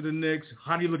rest of the Knicks?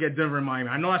 How do you look at Denver and Miami?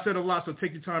 I know I said a lot, so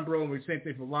take your time, bro. And we same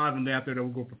thing for live, and then after that,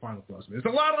 we'll go for final thoughts. There's a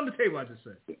lot on the table, I just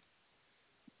said.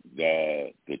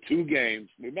 The 2 games,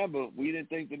 remember, we didn't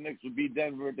think the Knicks would beat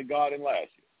Denver at the Garden last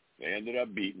year. They ended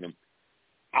up beating them.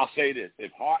 I'll say this.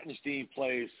 If Hartenstein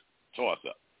plays,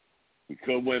 toss-up. We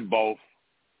could win both.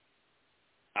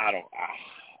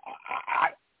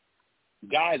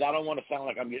 Guys, I don't want to sound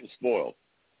like I'm getting spoiled,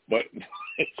 But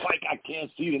it's like I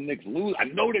can't see the Knicks lose. I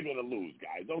know they're going to lose,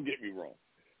 guys. Don't get me wrong.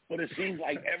 But it seems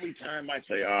like every time I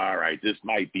say, all right, this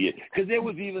might be it. Because there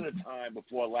was even a time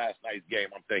before last night's game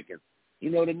I'm thinking,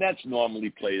 the Nets normally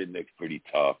play the Knicks pretty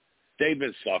tough. They've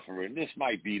been suffering. This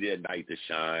might be their night to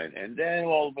shine. And then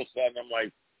all of a sudden I'm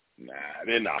like, nah,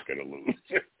 they're not going to lose.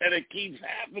 And it keeps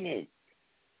happening.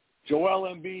 Joel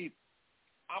Embiid,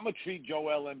 I'm going to treat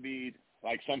Joel Embiid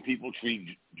like some people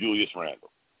treat Julius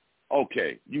Randle.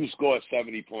 Okay, you scored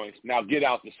 70 points. Now get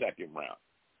out the second round.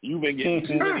 You've been getting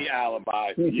too many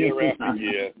alibis year after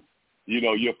year.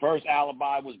 Your first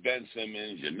alibi was Ben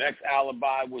Simmons. Your next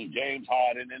alibi was James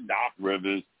Harden and Doc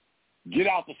Rivers. Get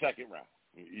out the second round.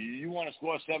 You want to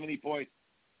score 70 points?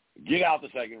 Get out the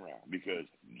second round because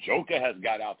Joker has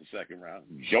got out the second round.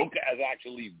 Joker has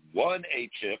actually won a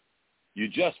chip. You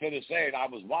just finished saying, I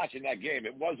was watching that game.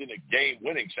 It wasn't a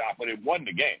game-winning shot, but it won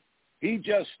the game. He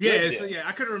just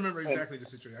I couldn't remember exactly the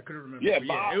situation. I couldn't remember. Yeah,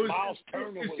 Miles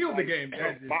Turner it sealed the game.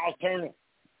 Miles Turner.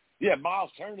 Yeah, Miles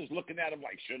Turner's looking at him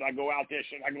like, should I go out there?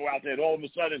 Should I go out there? And all of a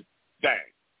sudden, bang.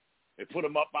 They put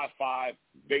him up by 5,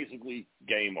 basically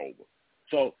game over.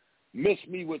 So miss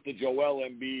me with the Joel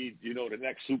Embiid, the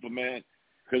next Superman.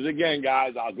 Because, again,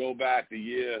 guys, I'll go back the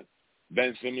year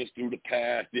Ben Simmons threw the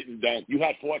pass, didn't dunk. You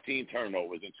had 14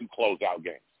 turnovers in 2 closeout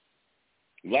games.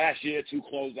 Last year, 2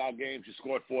 closeout games, you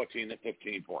scored 14 and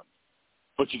 15 points.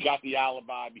 But you got the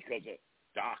alibi because of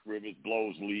Doc Rivers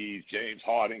blows leads, James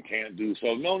Harden can't do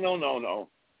so. No.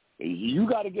 You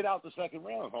got to get out the second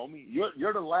round, homie.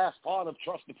 You're the last part of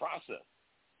trust the process.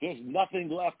 There's nothing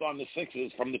left on the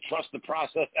Sixers from the trust the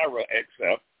process era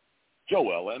except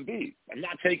Joel Embiid. I'm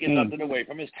not taking nothing away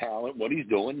from his talent, what he's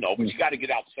doing. No, but you got to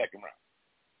get out the second round.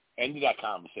 End of that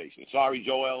conversation. Sorry,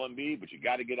 Joel Embiid, but you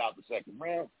got to get out the second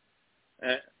round.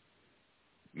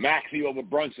 Maxey over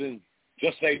Brunson,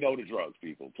 just say no to drugs,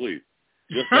 people, please.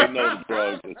 Just say no to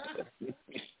drugs.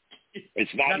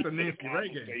 It's not That's a Nancy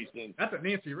Reagan. That's a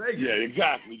Nancy Reagan. Yeah,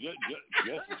 exactly.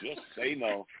 Just say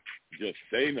no. Just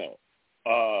say no.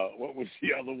 What was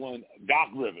the other one? Doc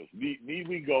Rivers. Need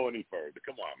we go any further?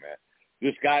 Come on, man.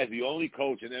 This guy is the only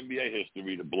coach in NBA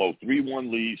history to blow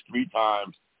 3-1 leads 3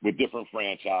 times with different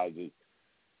franchises.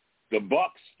 The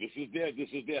Bucks, this is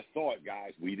their thought,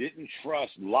 guys. We didn't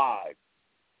trust live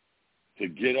to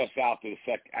get us out the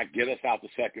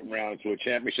second round to a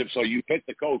championship. So you pick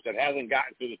the coach that hasn't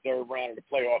gotten to the third round of the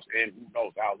playoffs in who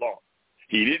knows how long.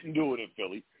 He didn't do it in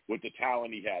Philly with the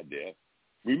talent he had there.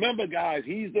 Remember, guys,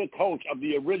 he's the coach of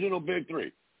the original Big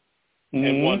Three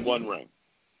and won 1 ring.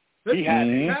 He had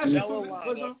a stellar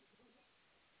lineup.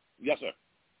 Yes, sir.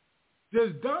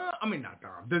 Does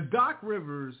Doc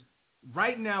Rivers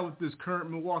right now with this current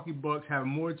Milwaukee Bucks have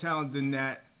more talent than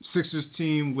that Sixers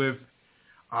team with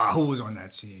who was on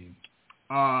that team?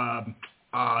 Was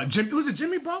it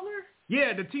Jimmy Butler?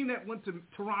 Yeah, the team that went to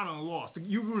Toronto and lost.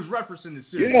 You was referencing the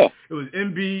series. Yeah. It was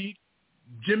Embiid,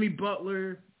 Jimmy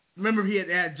Butler. Remember he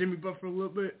had Jimmy Butler for a little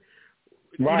bit?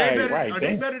 Right. Are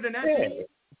they better than that team?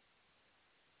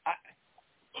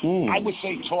 I would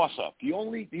say toss up. The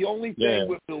only thing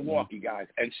with Milwaukee, guys,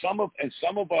 and some of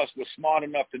us were smart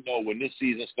enough to know when this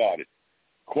season started,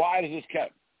 quiet as it's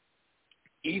kept.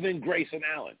 Even Grayson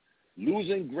Allen,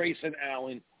 losing Grayson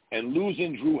Allen and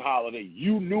losing Drew Holiday,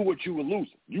 you knew what you were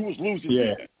losing. You was losing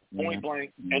defense, point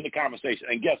blank, end the conversation.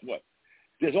 And guess what?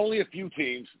 There's only a few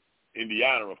teams,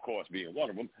 Indiana, of course, being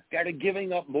one of them, that are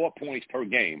giving up more points per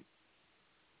game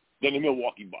than the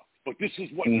Milwaukee Bucks. But this is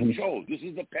what you chose. This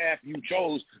is the path you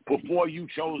chose before you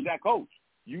chose that coach.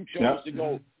 You chose to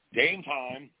go game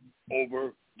time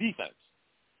over defense.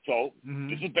 So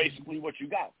this is basically what you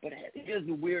got. But here's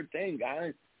the weird thing,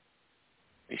 guys.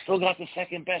 They still got the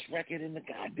second best record in the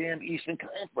goddamn Eastern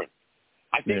Conference.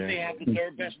 I think they have the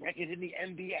third best record in the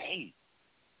NBA.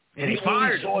 And we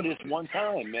only saw this one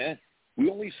time, man.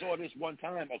 We only saw this one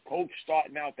time. A coach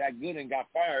starting out that good and got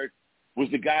fired was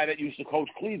the guy that used to coach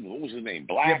Cleveland. What was his name?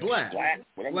 Black. Black. Black.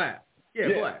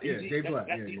 Dave Black.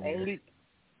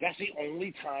 That's the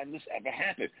only time this ever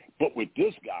happened. But with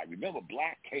this guy, remember,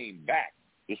 Black came back.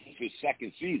 This was his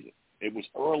second season. It was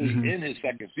early in his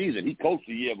second season. He coached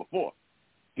the year before.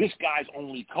 This guy's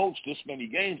only coached this many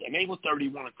games, and they were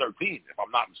 31-13, if I'm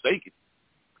not mistaken.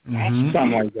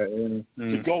 Something like that.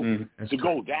 To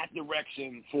go that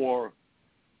direction for,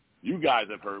 you guys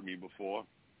have heard me before,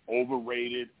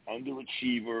 overrated,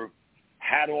 underachiever,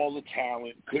 had all the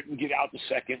talent, couldn't get out the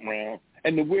second round.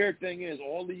 And the weird thing is,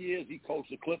 all the years he coached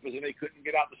the Clippers and they couldn't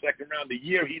get out the second round, the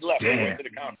year he left, they went to the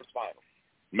conference finals.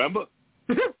 Remember?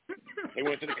 They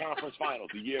went to the conference finals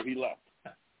the year he left.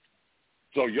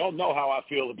 So y'all know how I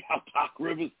feel about Doc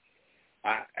Rivers.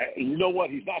 You know what?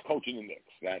 He's not coaching the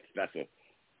Knicks.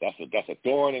 That's a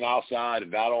thorn in our side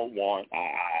that I don't want.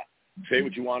 I say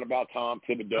what you want about Tom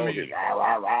Thibodeau. Defense.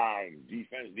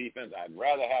 I'd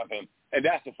rather have him. And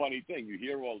that's the funny thing. You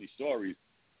hear all these stories.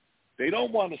 They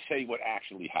don't want to say what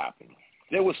actually happened.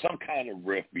 There was some kind of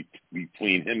rift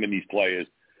between him and these players.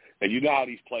 And you know how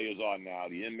these players are now.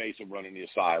 The inmates are running the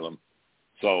asylum.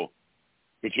 So,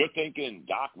 but you're thinking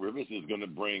Doc Rivers is going to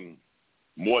bring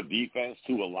more defense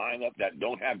to a lineup that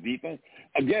don't have defense?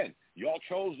 Again, y'all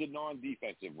chose the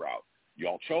non-defensive route.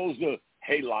 Y'all chose the,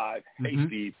 hey, Live, hey,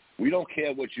 Steve, we don't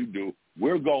care what you do.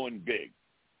 We're going big.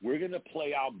 We're going to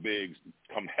play our bigs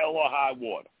come hell or high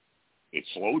water. It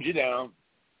slowed you down.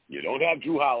 You don't have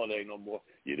Drew Holiday no more.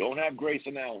 You don't have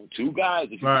Grayson Allen. Two guys,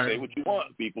 if you say what you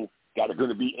want, people, that are going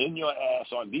to be in your ass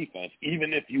on defense,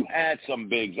 even if you had some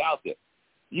bigs out there.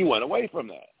 You went away from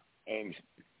that. And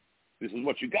this is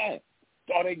what you got.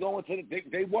 Are they going to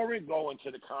they weren't going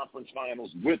to the conference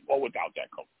finals with or without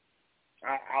that coach.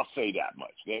 I'll say that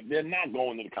much. They're not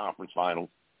going to the conference finals.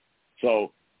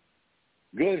 So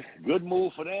good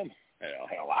move for them.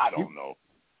 Hell, I don't know.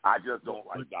 I just don't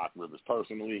like Doc Rivers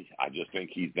personally. I just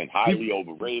think he's been highly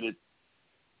overrated.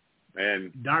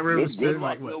 And Doc Rivers spent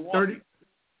like what 30?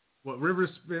 What Rivers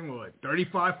spent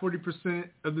 35-40%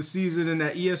 of the season in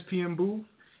that ESPN booth.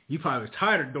 He probably was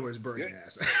tired of Doris Burning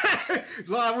ass.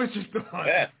 So I wish you thought.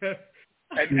 Yeah.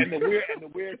 And the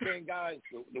weird thing, guys,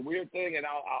 the weird thing, and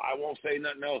I won't say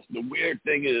nothing else. The weird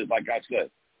thing is, like I said,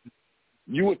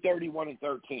 you were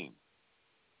 31-13.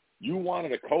 You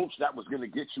wanted a coach that was going to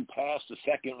get you past the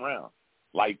second round.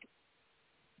 Like,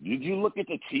 did you look at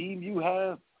the team you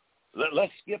have?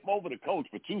 Let's skip over the coach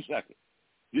for 2 seconds.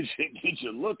 Did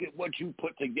you look at what you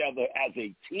put together as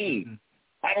a team?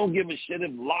 I don't give a shit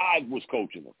if Live was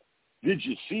coaching them. Did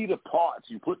you see the parts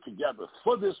you put together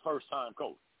for this first-time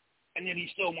coach? And then he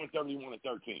still went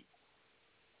 31-13.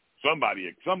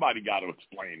 Somebody got to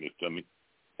explain this to me.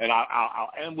 And I'll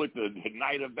end with the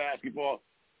night of basketball.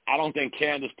 I don't think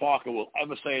Candace Parker will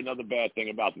ever say another bad thing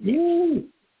about the Knicks.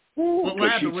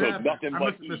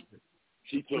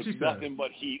 She took nothing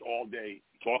but heat all day,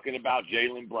 talking about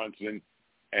Jalen Brunson,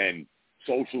 and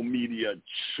social media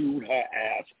chewed her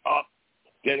ass up.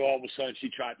 Then all of a sudden she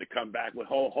tried to come back with,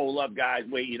 hold up, guys,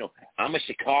 wait, I'm a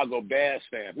Chicago Bears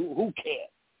fan. Who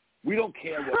cares? We don't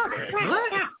care what Bears.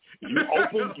 You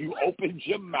opened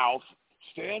your mouth,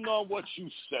 stand on what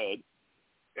you said,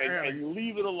 and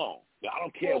leave it alone. I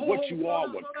don't care what you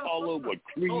are, what color, what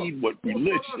creed, what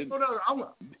religion.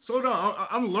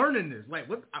 I'm learning this. Like,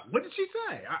 what did she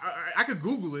say? I could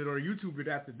Google it or YouTube it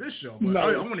after this show. But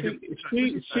I want to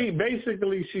hear. She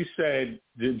basically said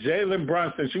that Jalen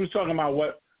Brunson. She was talking about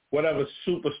whatever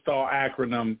superstar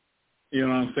acronym, you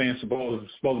know what I'm saying, supposed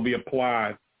to be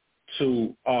applied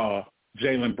to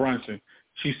Jalen Brunson.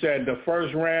 She said the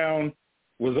first round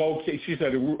was okay. She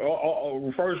said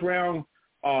the first round.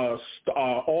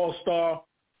 All-Star,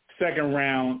 second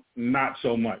round, not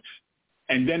so much.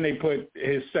 And then they put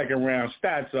his second round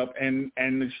stats up, and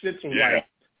the shits was like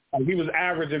he was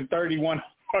averaging 31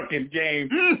 fucking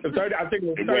games. I think it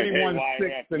was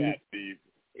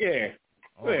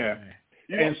 31-6.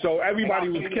 And so everybody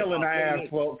was killing her ass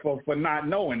for not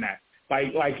knowing that.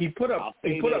 Like he put up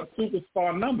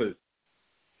superstar numbers.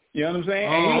 You know what I'm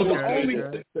saying? And he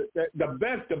was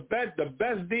the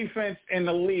best defense in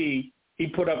the league. He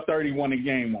put up 31 a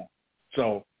game on.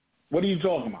 So, what are you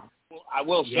talking about? Well, I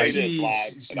will say this,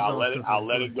 Live, and I'll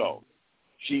let it go.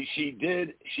 She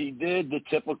did the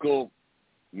typical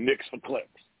Knicks for clicks.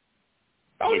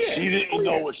 She didn't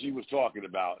know what she was talking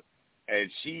about,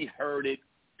 and she heard it.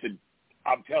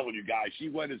 I'm telling you guys, she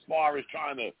went as far as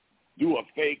trying to do a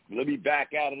fake. Let me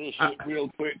back out of this shit real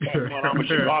quick. I'm a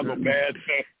Chicago Bears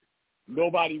fan.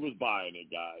 Nobody was buying it,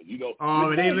 guys. They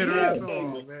lit her up,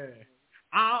 man.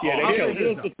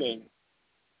 Here's the thing.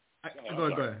 Go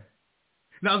ahead.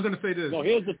 No, I was going to say this. No,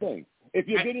 here's the thing. If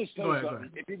you're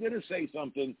going to say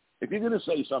something,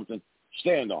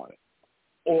 stand on it.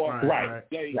 Or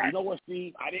say, you know what,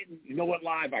 Steve? You know what,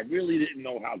 Live? I really didn't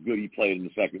know how good he played in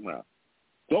the second round.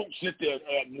 Don't sit there and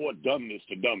add more dumbness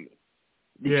to dumbness.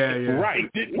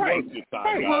 It didn't work this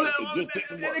time, guys.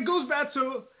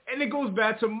 It goes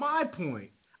back to my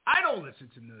point. I don't listen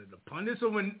to none of the pundits. So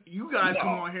when you guys come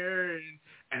on here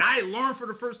and I learn for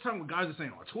the first time what guys are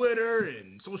saying on Twitter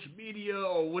and social media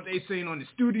or what they saying on the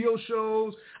studio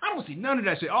shows, I don't see none of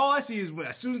that shit. All I see is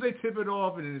as soon as they tip it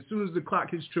off and as soon as the clock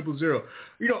hits 000.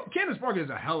 Candace Parker is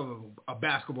a hell of a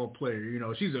basketball player.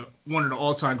 She's one of the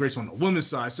all-time greats on the women's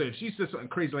side. So if she says something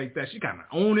crazy like that, she kind of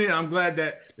own it. I'm glad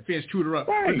that the fans chewed her up.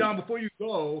 But Don, before you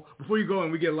go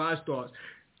and we get live thoughts,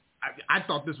 I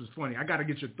thought this was funny. I got to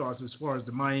get your thoughts as far as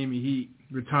the Miami Heat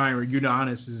retiring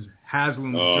Udonis'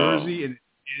 Haslam's jersey, and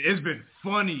it's been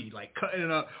funny, like cutting it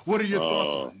up. What are your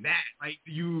thoughts on that? Like,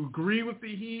 do you agree with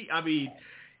the Heat? I mean,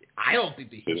 I don't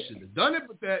think the Heat should have done it,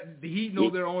 but that the Heat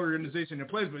know their own organization and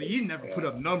plays, but the Heat never put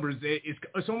up numbers.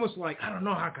 It's almost like, I don't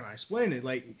know, how can I explain it?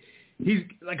 Like, he's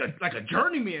like a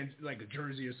journeyman, like a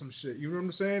jersey or some shit. You know what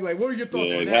I'm saying? Like, what are your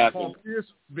thoughts on that? Paul Pierce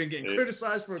has been getting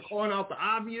criticized for calling out the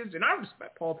obvious, and I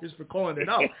respect Paul Pierce for calling it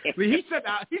out. But he said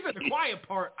the quiet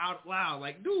part out loud.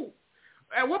 Like, dude,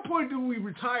 at what point do we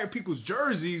retire people's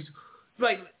jerseys?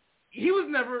 Like, he was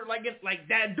never like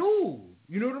that dude.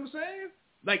 You know what I'm saying?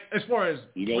 Like, as far as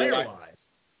player-wise.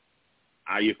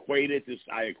 I equate it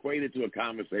to a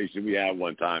conversation we had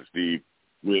one time, Steve,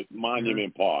 with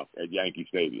Monument Park at Yankee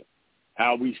Stadium.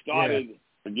 How we started,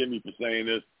 forgive me for saying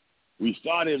this, we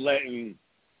started letting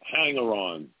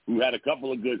hanger-on, who had a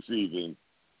couple of good seasons,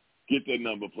 get their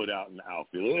number put out in the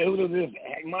outfield.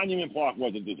 Monument Park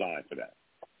wasn't designed for that.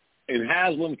 In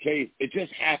Haslam's case, it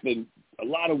just happened. A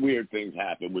lot of weird things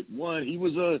happened. With one, he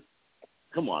was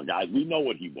come on, guys, we know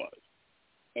what he was.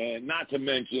 And not to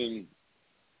mention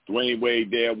Dwayne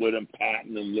Wade there with him,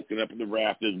 patting him, looking up at the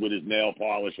rafters with his nail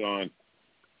polish on.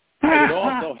 And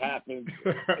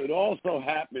it also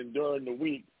happened during the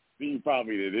week. Steve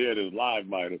probably didn't hear this live,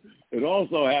 might have. It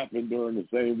also happened during the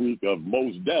same week of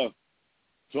Mos Def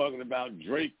talking about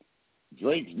Drake's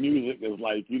music is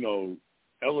like,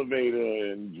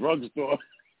 elevator and drugstore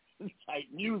type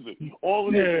music. All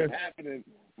of this is happening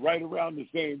right around the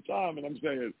same time. And I'm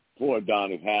saying, poor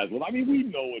Adonis Haslam. I mean, we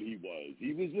know what he was.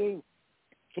 He was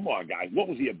come on, guys. What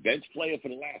was he, a bench player for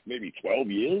the last maybe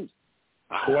 12 years?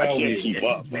 I can't keep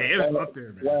up. Man, it was up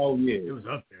there, man. 12 years. It was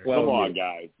up there. Come on,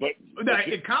 guys. But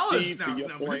in college,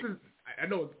 I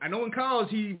know in college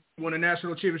he won a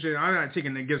national championship. I'm not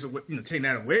taking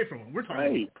that away from him. We're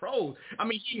talking about pros. I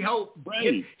mean, he helped.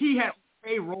 He had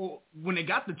a role when they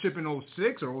got the chip in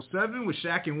 06 or 07 with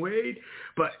Shaq and Wade.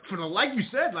 But for like you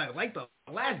said, like the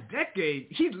last decade,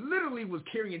 he literally was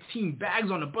carrying team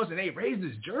bags on the bus and they raised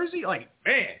his jersey. Like,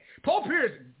 man, Paul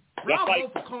Pierce. Bravo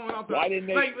for calling out the. Why didn't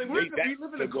they? We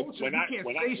live in a culture. When I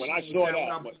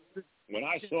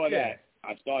saw that,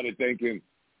 I started thinking,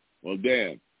 well,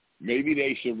 damn, maybe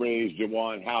they should raise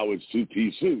Juwan Howard's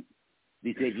two-piece suit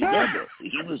because remember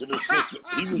he was an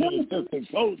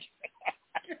assistant coach.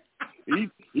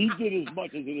 he did as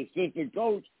much as an assistant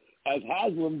coach as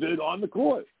Haslam did on the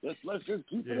court. Let's just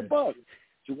keep it a buck.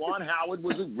 Juwan Howard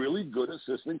was a really good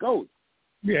assistant coach.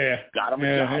 Yeah, got him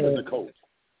a job as a coach.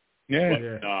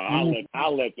 But,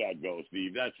 I'll let that go,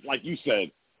 Steve. That's like you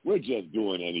said. We're just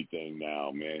doing anything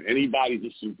now, man. Anybody's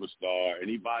a superstar.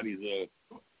 Anybody's a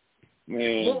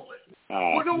man.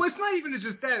 Well, no, it's not even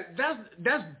just that.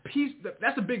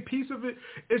 That's a big piece of it.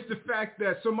 It's the fact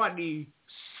that somebody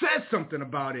said something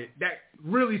about it that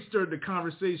really stirred the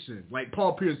conversation. Like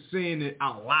Paul Pierce saying it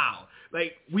out loud.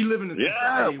 Like we live in a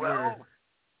society where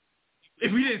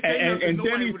if we didn't say nothing,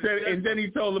 and then he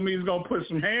told him he was gonna put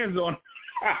some hands on.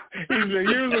 He said,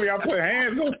 usually I put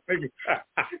hands on niggas.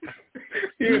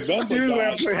 Usually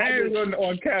I put hands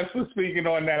on cats for speaking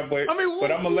on that, but I'm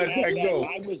going to let that go.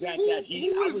 Who was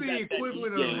the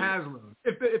equivalent of Haslam?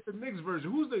 If the Knicks version,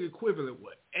 who's the equivalent?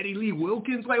 What? Eddie Lee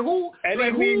Wilkins? Like who?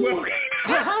 Lee Wilkins.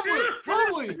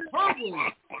 Probably.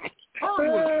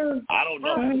 I don't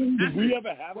know. Did we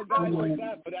ever have a guy like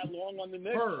that for that long on the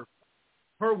Knicks?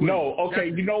 No, okay.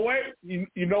 You know what? You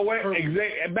know what?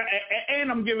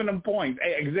 And I'm giving them points.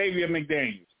 Xavier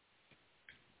McDaniels.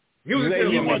 He wasn't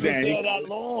there that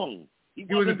long. He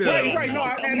wasn't there. Right. No,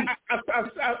 and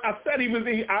I said he was.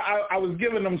 I was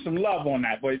giving them some love on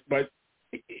that, but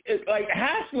it's like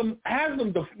Haslam.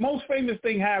 The most famous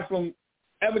thing Haslam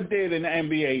ever did in the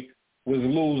NBA was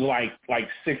lose like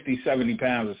 60, 70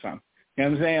 pounds or something. You know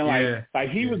what I'm saying?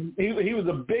 Like he was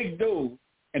a big dude.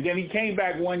 And then he came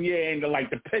back one year and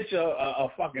the picture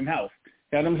of fucking health.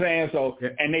 You know what I'm saying? So,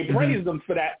 and they praised him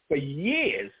for that for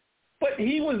years. But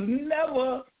he was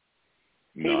never,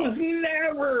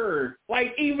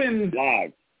 like even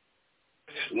live.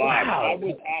 Wow.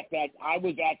 I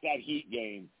was at that Heat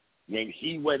game when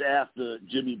he went after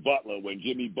Jimmy Butler when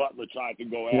Jimmy Butler tried to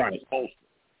go after his poster.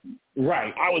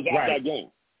 Right. I was at that game,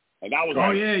 and that was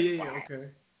okay.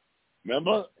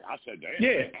 Remember? I said, damn.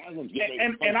 Yeah.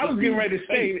 And I was getting ready to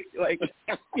say, like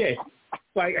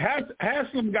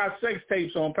Haslam got sex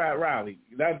tapes on Pat Riley.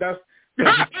 That's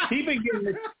he been getting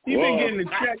the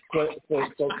check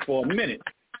for a minute.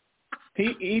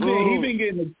 He been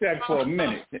getting the check for a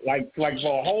minute, like for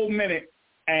a whole minute.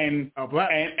 And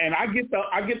I get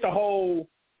the whole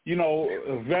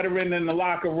a veteran in the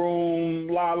locker room,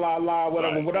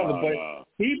 whatever. But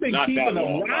he's been keeping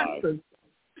a roster.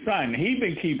 Son, he's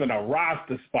been keeping a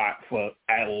roster spot for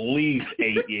at least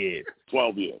 8 years.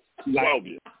 12 years. 12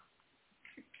 years.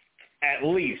 At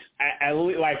least.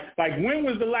 Like when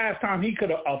was the last time he could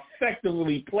have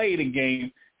effectively played a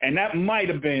game? And that might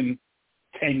have been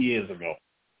 10 years ago.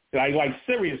 Like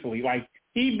seriously, like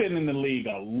he's been in the league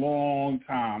a long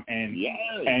time, and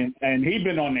he's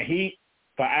been on the Heat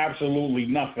for absolutely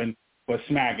nothing but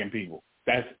smacking people.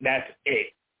 That's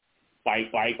it.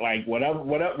 Like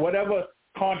whatever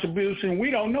contribution, we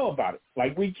don't know about it.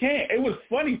 Like we can't. It was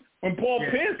funny when Paul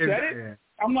Pierce said it. Yeah.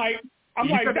 I'm like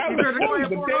that was funny.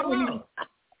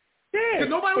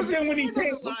 But then when he came,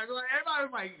 everybody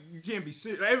was like, you can't be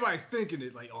serious. Everybody's thinking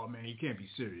it like, oh man, you can't be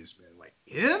serious, man. Like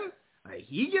him, like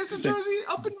he gets a jersey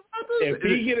up in the If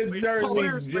he get a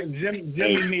jersey,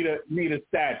 Jimmy need a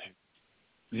statue.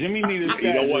 Jimmy need a statue.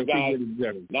 You know what, guys?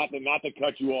 Not to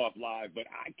cut you off live, but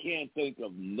I can't think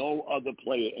of no other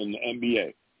player in the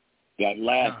NBA that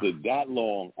lasted that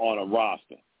long on a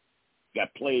roster,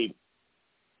 that played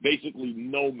basically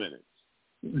no minutes.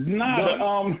 The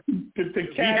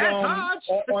cat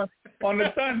on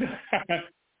the Thunder.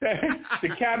 The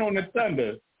cat on the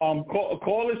Thunder.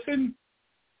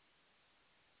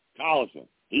 Collison.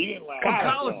 He didn't last.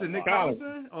 Collison, Nick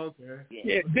Collison. Okay.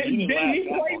 Yeah. Didn't he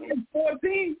play in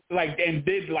 14?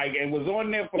 And was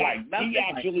on there for nothing. He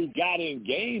actually got in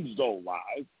games though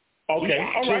live. Okay.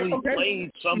 He actually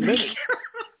played some minutes.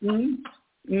 And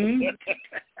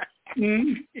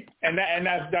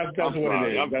that's what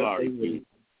it is. I'm sorry.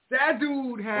 That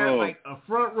dude had a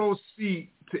front row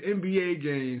seat to NBA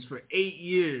games for 8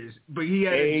 years, but he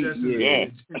had just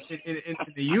in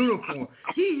the uniform.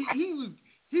 He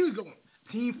was going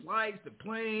team flights, the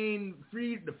plane,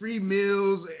 the free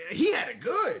meals. He had it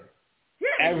good.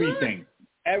 Everything.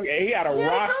 He had a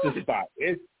roster spot.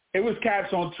 It was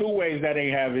cats on two ways that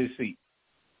ain't have his seat.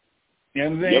 You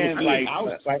know what I'm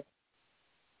saying?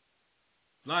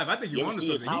 Live, I think you're onto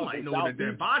something. He might know what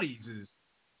their bodies is.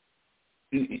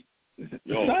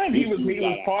 Son, he was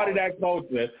part of that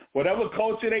culture. Whatever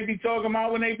culture they be talking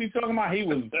about when they be talking about, he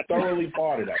was thoroughly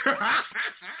part of that.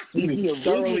 He was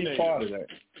thoroughly part of that.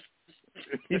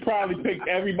 He probably picked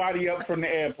everybody up from the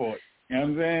airport. You know what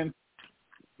I'm saying?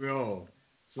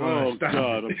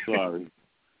 God, I'm sorry.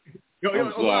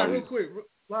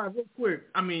 Live, real quick.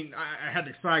 I mean, I had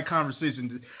a side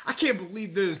conversation. I can't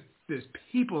believe there's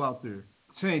people out there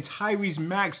saying Tyrese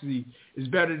Maxey is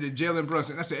better than Jalen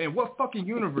Brunson. I said, in what fucking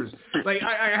universe? Like,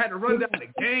 I had to run down the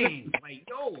game. Like,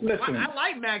 I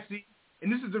like Maxey,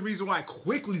 and this is the reason why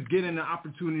Quickly's getting the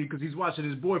opportunity, because he's watching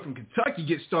his boy from Kentucky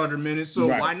get starter minutes, so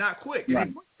why not Quick?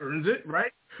 And he earns it,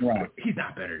 right? Right. But he's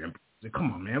not better than Brunson.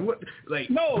 Come on, man.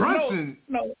 Brunson.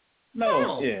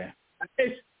 No. Yeah.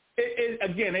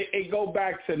 It go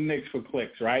back to Knicks for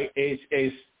clicks, right? It's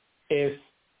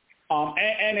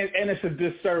a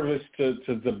disservice to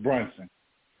Brunson,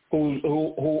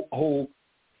 who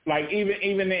like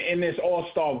even in this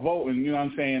All-Star voting, you know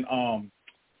what I'm saying?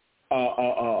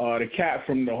 The cat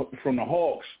from the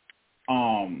Hawks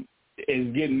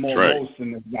is getting more votes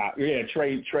than this guy. Yeah,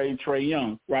 Trey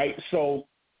Young, right? So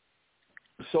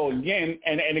again,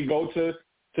 and it go to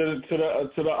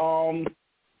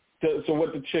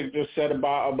what the chick just said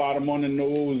about him on the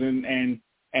news and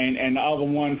the other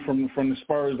one from the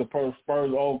Spurs, the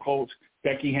Spurs old coach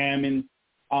Becky Hammond,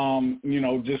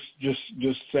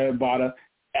 just said about her.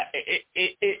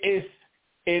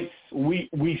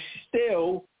 We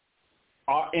still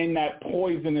are in that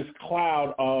poisonous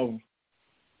cloud of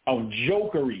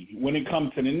jokery when it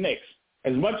comes to the Knicks.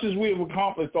 As much as we have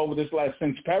accomplished over this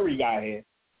since Perry got here,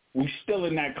 we still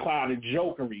in that cloud of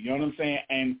jokery. You know what I'm saying?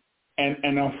 And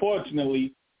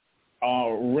unfortunately,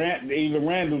 even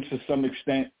Randall to some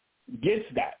extent gets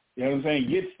that. You know what I'm saying?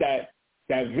 Gets that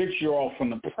vitriol from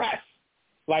the press.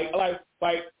 Like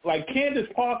Candace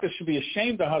Parker should be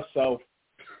ashamed of herself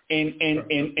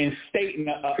in stating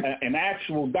an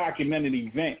actual documented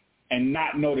event and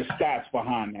not know the stats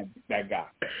behind that guy.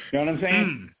 You know what I'm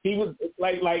saying? He was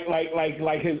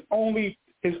like his only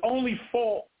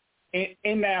fault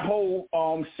in that whole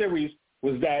series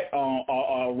was that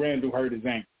Randall hurt his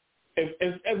ankle.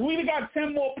 If we'd have got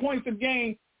 10 more points a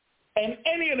game, in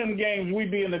any of them games,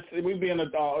 we'd be in the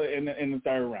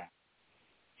third round.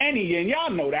 Any game, y'all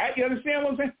know that. You understand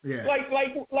what I'm saying? Yeah.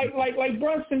 Like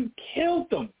Brunson killed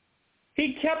them.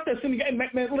 He kept us in the game.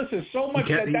 Man, listen, so much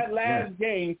that last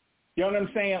game, you know what I'm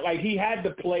saying? Like he had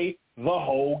to play the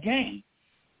whole game,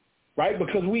 right?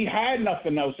 Because we had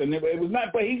nothing else, and it was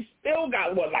not. But he still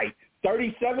got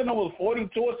 37 over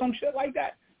 42 or some shit like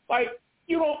that. Like,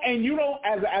 you don't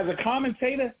as a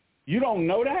commentator, you don't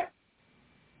know that,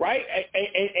 right?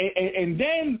 And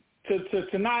then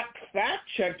to not fact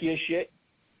check your shit,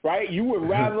 right? You would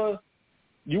rather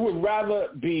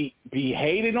be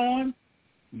hated on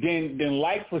than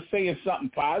like for saying something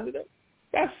positive.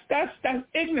 That's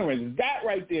ignorance. That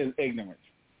right there is ignorance.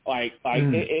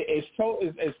 It's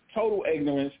total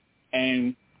ignorance,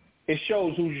 and it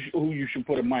shows who you should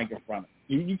put a mic in front of.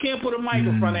 You can't put a mic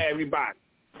in front of everybody.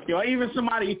 Even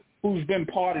somebody who's been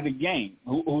part of the game,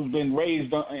 who's been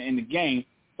raised in the game,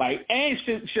 and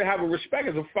should have a respect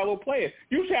as a fellow player.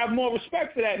 You should have more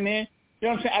respect for that man. You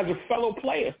know what I'm saying? As a fellow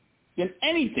player than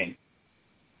anything.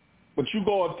 But you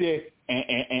go up there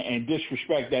and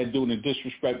disrespect that dude and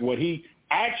disrespect what he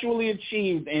actually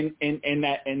achieved in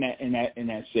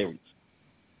that series.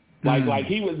 Like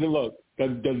he was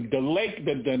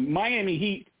the Miami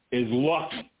Heat is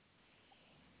lucky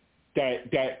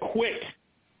that Quick,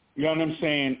 you know what I'm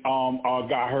saying,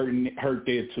 got hurt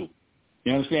there too.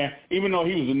 You understand? Even though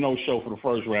he was a no-show for the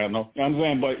first round, though. You know what I'm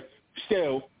saying? But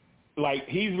still,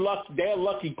 he's lucky. They're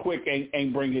lucky Quick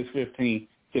ain't bring his 15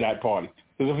 to that party.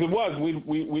 Because if it was,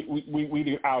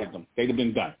 we'd outed them. They'd have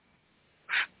been done.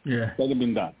 Yeah. They'd have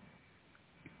been done.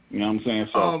 You know what I'm saying?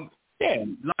 So, yeah.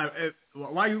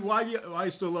 Why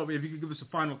you still love it? If you could give us some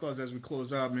final thoughts as we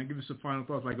close out, man. Give us some final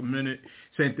thoughts, like a minute.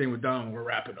 Same thing with Don. We'll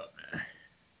wrap it up, man.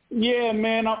 Yeah,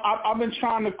 man. I've been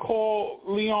trying to call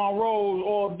Leon Rose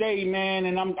all day, man,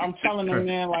 and I'm telling him,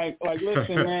 man,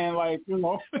 listen, man,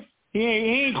 he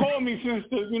ain't called me since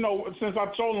I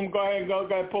told him go ahead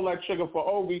pull that trigger for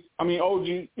OG. You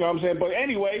know what I'm saying? But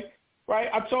anyway, right?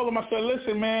 I told him, I said,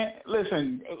 listen, man,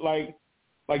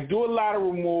 do a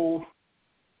lateral move.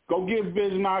 Go give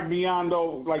Bismarck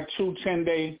Biondo 2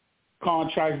 10-day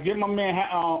contracts. Give my man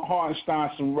Hartenstein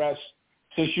some rest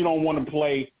since you don't want to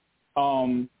play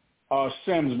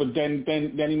Sims. But then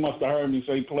he must have heard me,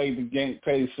 so he played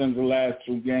Sims the last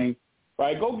 2 games.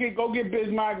 Right? Go get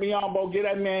Bismarck Biondo. Get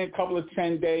that man a couple of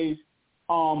 10 days.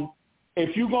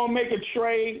 If you gonna make a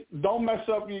trade, don't mess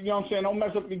up. You know what I'm saying? Don't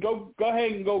mess up. Go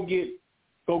ahead and go get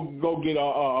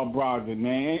Brogdon,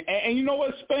 man. And you know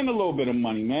what? Spend a little bit of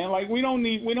money, man. We don't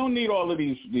need all of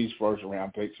these first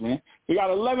round picks, man. We got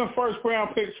 11 first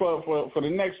round picks for the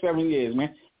next 7 years,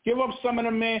 man. Give up some of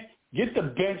them, man. Get the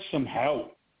bench some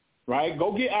help, right?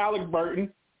 Go get Alec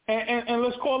Burton and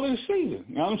let's call it a season.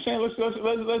 You know what I'm saying?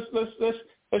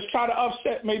 Let's try to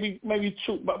upset maybe 1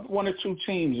 or 2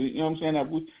 teams. You know what I'm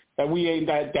saying? That we ain't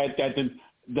that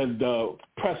the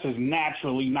press is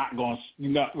naturally not going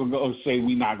to say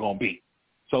we not going to beat.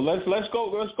 So let's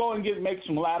go and make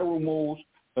some lateral moves.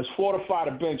 Let's fortify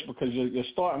the bench because your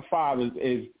starting 5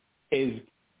 is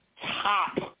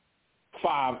top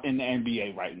 5 in the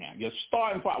NBA right now. Your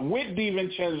starting 5 with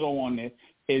DiVincenzo on there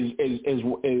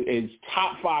is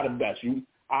top 5 the best.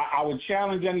 I would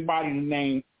challenge anybody to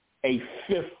name a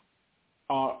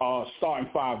 5th starting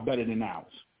 5 better than ours.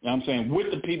 You know what I'm saying?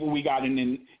 With the people we got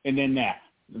in there now.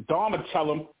 Dom would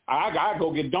tell him, I got to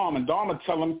go get Dom, and Dom would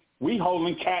tell him, we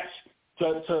holding cats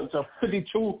to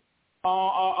 52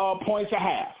 points a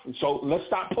half. So let's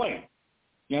stop playing.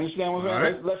 You understand what I'm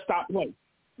saying? Right. Let's stop playing.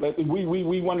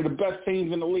 We one of the best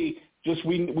teams in the league. Just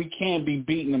we can't be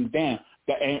beating them down.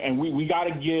 And we got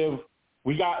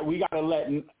to let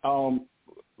Tom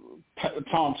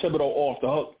Thibodeau off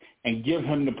the hook and give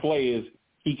him the players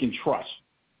he can trust.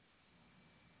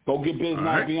 Go get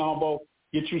Bismarck Biyombo.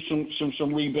 Get you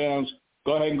some rebounds.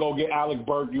 Go ahead and go get Alec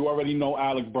Burke. You already know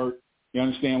Alec Burke. You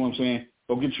understand what I'm saying?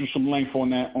 Go get you some length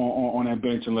on that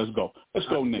bench and let's go. Let's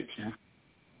go, Knicks.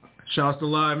 Shouts to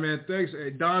live, man. Thanks. Hey,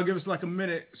 Don, give us a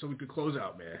minute so we can close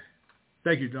out, man.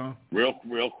 Thank you, Don. Real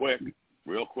quick.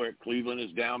 Cleveland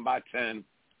is down by 10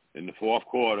 in the 4th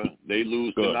quarter. They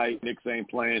lose tonight. Knicks ain't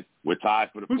playing. We're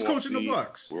tied for the 4th seed. Who's coaching the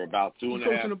Bucks? We're about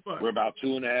 2.5. We're about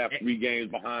 2.5, 3 games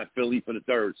behind Philly for the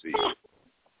 3rd seed.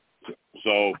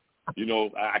 So,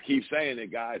 I keep saying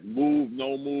it, guys. Move,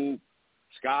 no move.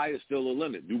 Sky is still a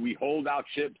limit. Do we hold our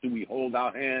chips? Do we hold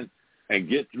our hand and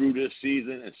get through this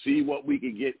season and see what we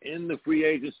can get in the free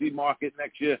agency market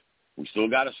next year? We still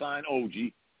got to sign OG.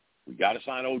 We got to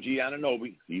sign OG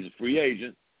Anunoby. He's a free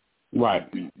agent.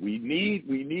 Right. We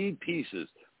need pieces.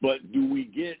 But do we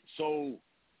get so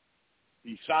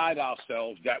beside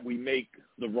ourselves that we make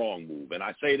the wrong move? And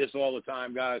I say this all the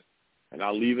time, guys, and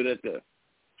I'll leave it at this.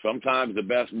 Sometimes the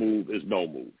best move is no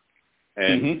move.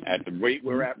 And at the rate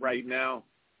we're at right now,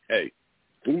 hey,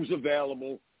 who's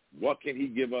available? What can he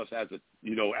give us as a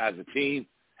team?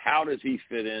 How does he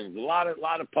fit in? A lot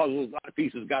of puzzles, a lot of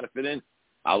pieces got to fit in.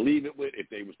 I'll leave it with, if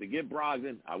they was to get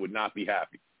Brogdon, I would not be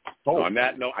happy. On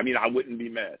that note, I wouldn't be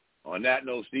mad. On that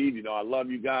note, Steve, you know, I love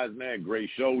you guys, man. Great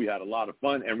show. We had a lot of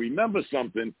fun. And remember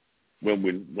something,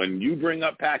 when you bring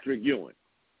up Patrick Ewing,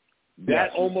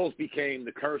 that almost became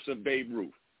the curse of Babe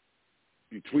Ruth.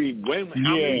 Between when,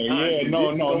 how many times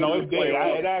it did.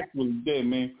 It actually did,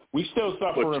 man. We still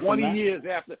suffering for 20 from that. years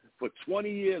after. For 20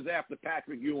 years after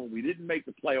Patrick Ewing, we didn't make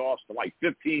the playoffs for like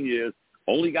 15 years.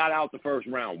 Only got out the first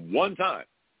round one time.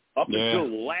 Up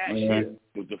until last year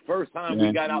was the first time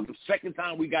we got out. The second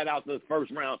time we got out the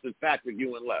first round since Patrick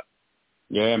Ewing left.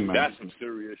 Yeah, man. That's some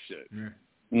serious shit. Yeah.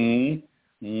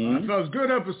 Mm-hmm. So it was a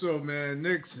good episode, man.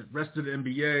 Knicks, rest of the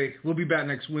NBA. We'll be back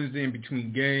next Wednesday in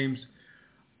between games.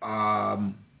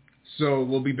 So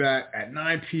we'll be back at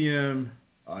 9 p.m.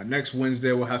 Next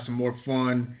Wednesday. We'll have some more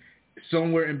fun.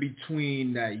 Somewhere in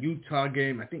between that Utah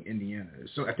game, I think Indiana.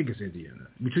 So I think it's Indiana.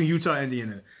 Between Utah and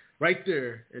Indiana. Right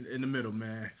there in the middle,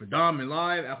 man. For Dom and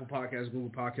Live, Apple Podcasts, Google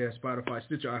Podcasts, Spotify,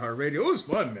 Stitcher, iHeartRadio. It was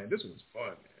fun, man. This was fun,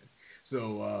 man.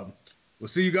 So we'll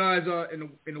see you guys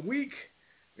in a week.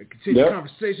 Continue the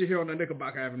conversation here on the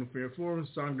Knickerbocker Avenue Fair Forum.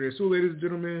 Sangre Azul, ladies and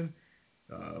gentlemen.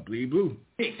 Bleed blue.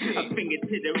 A finger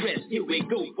to the rest, here we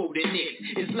go for the Knicks.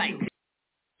 It's like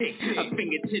a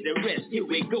finger to the rest, here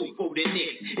we go for the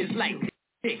Knicks. It's like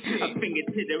a finger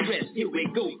to the rest, here we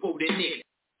go for the Knicks.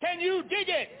 Can you dig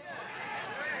it?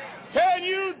 Can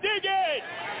you dig it?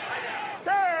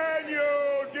 Can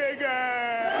you dig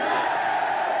it?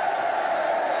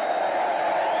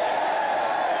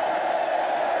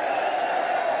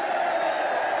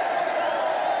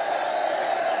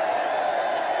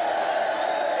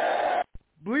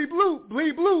 Bleed blue,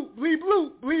 bleed blue, bleed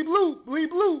blue, bleed blue, bleed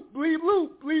blue, bleed blue,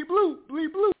 bleed blue,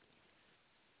 bleed blue.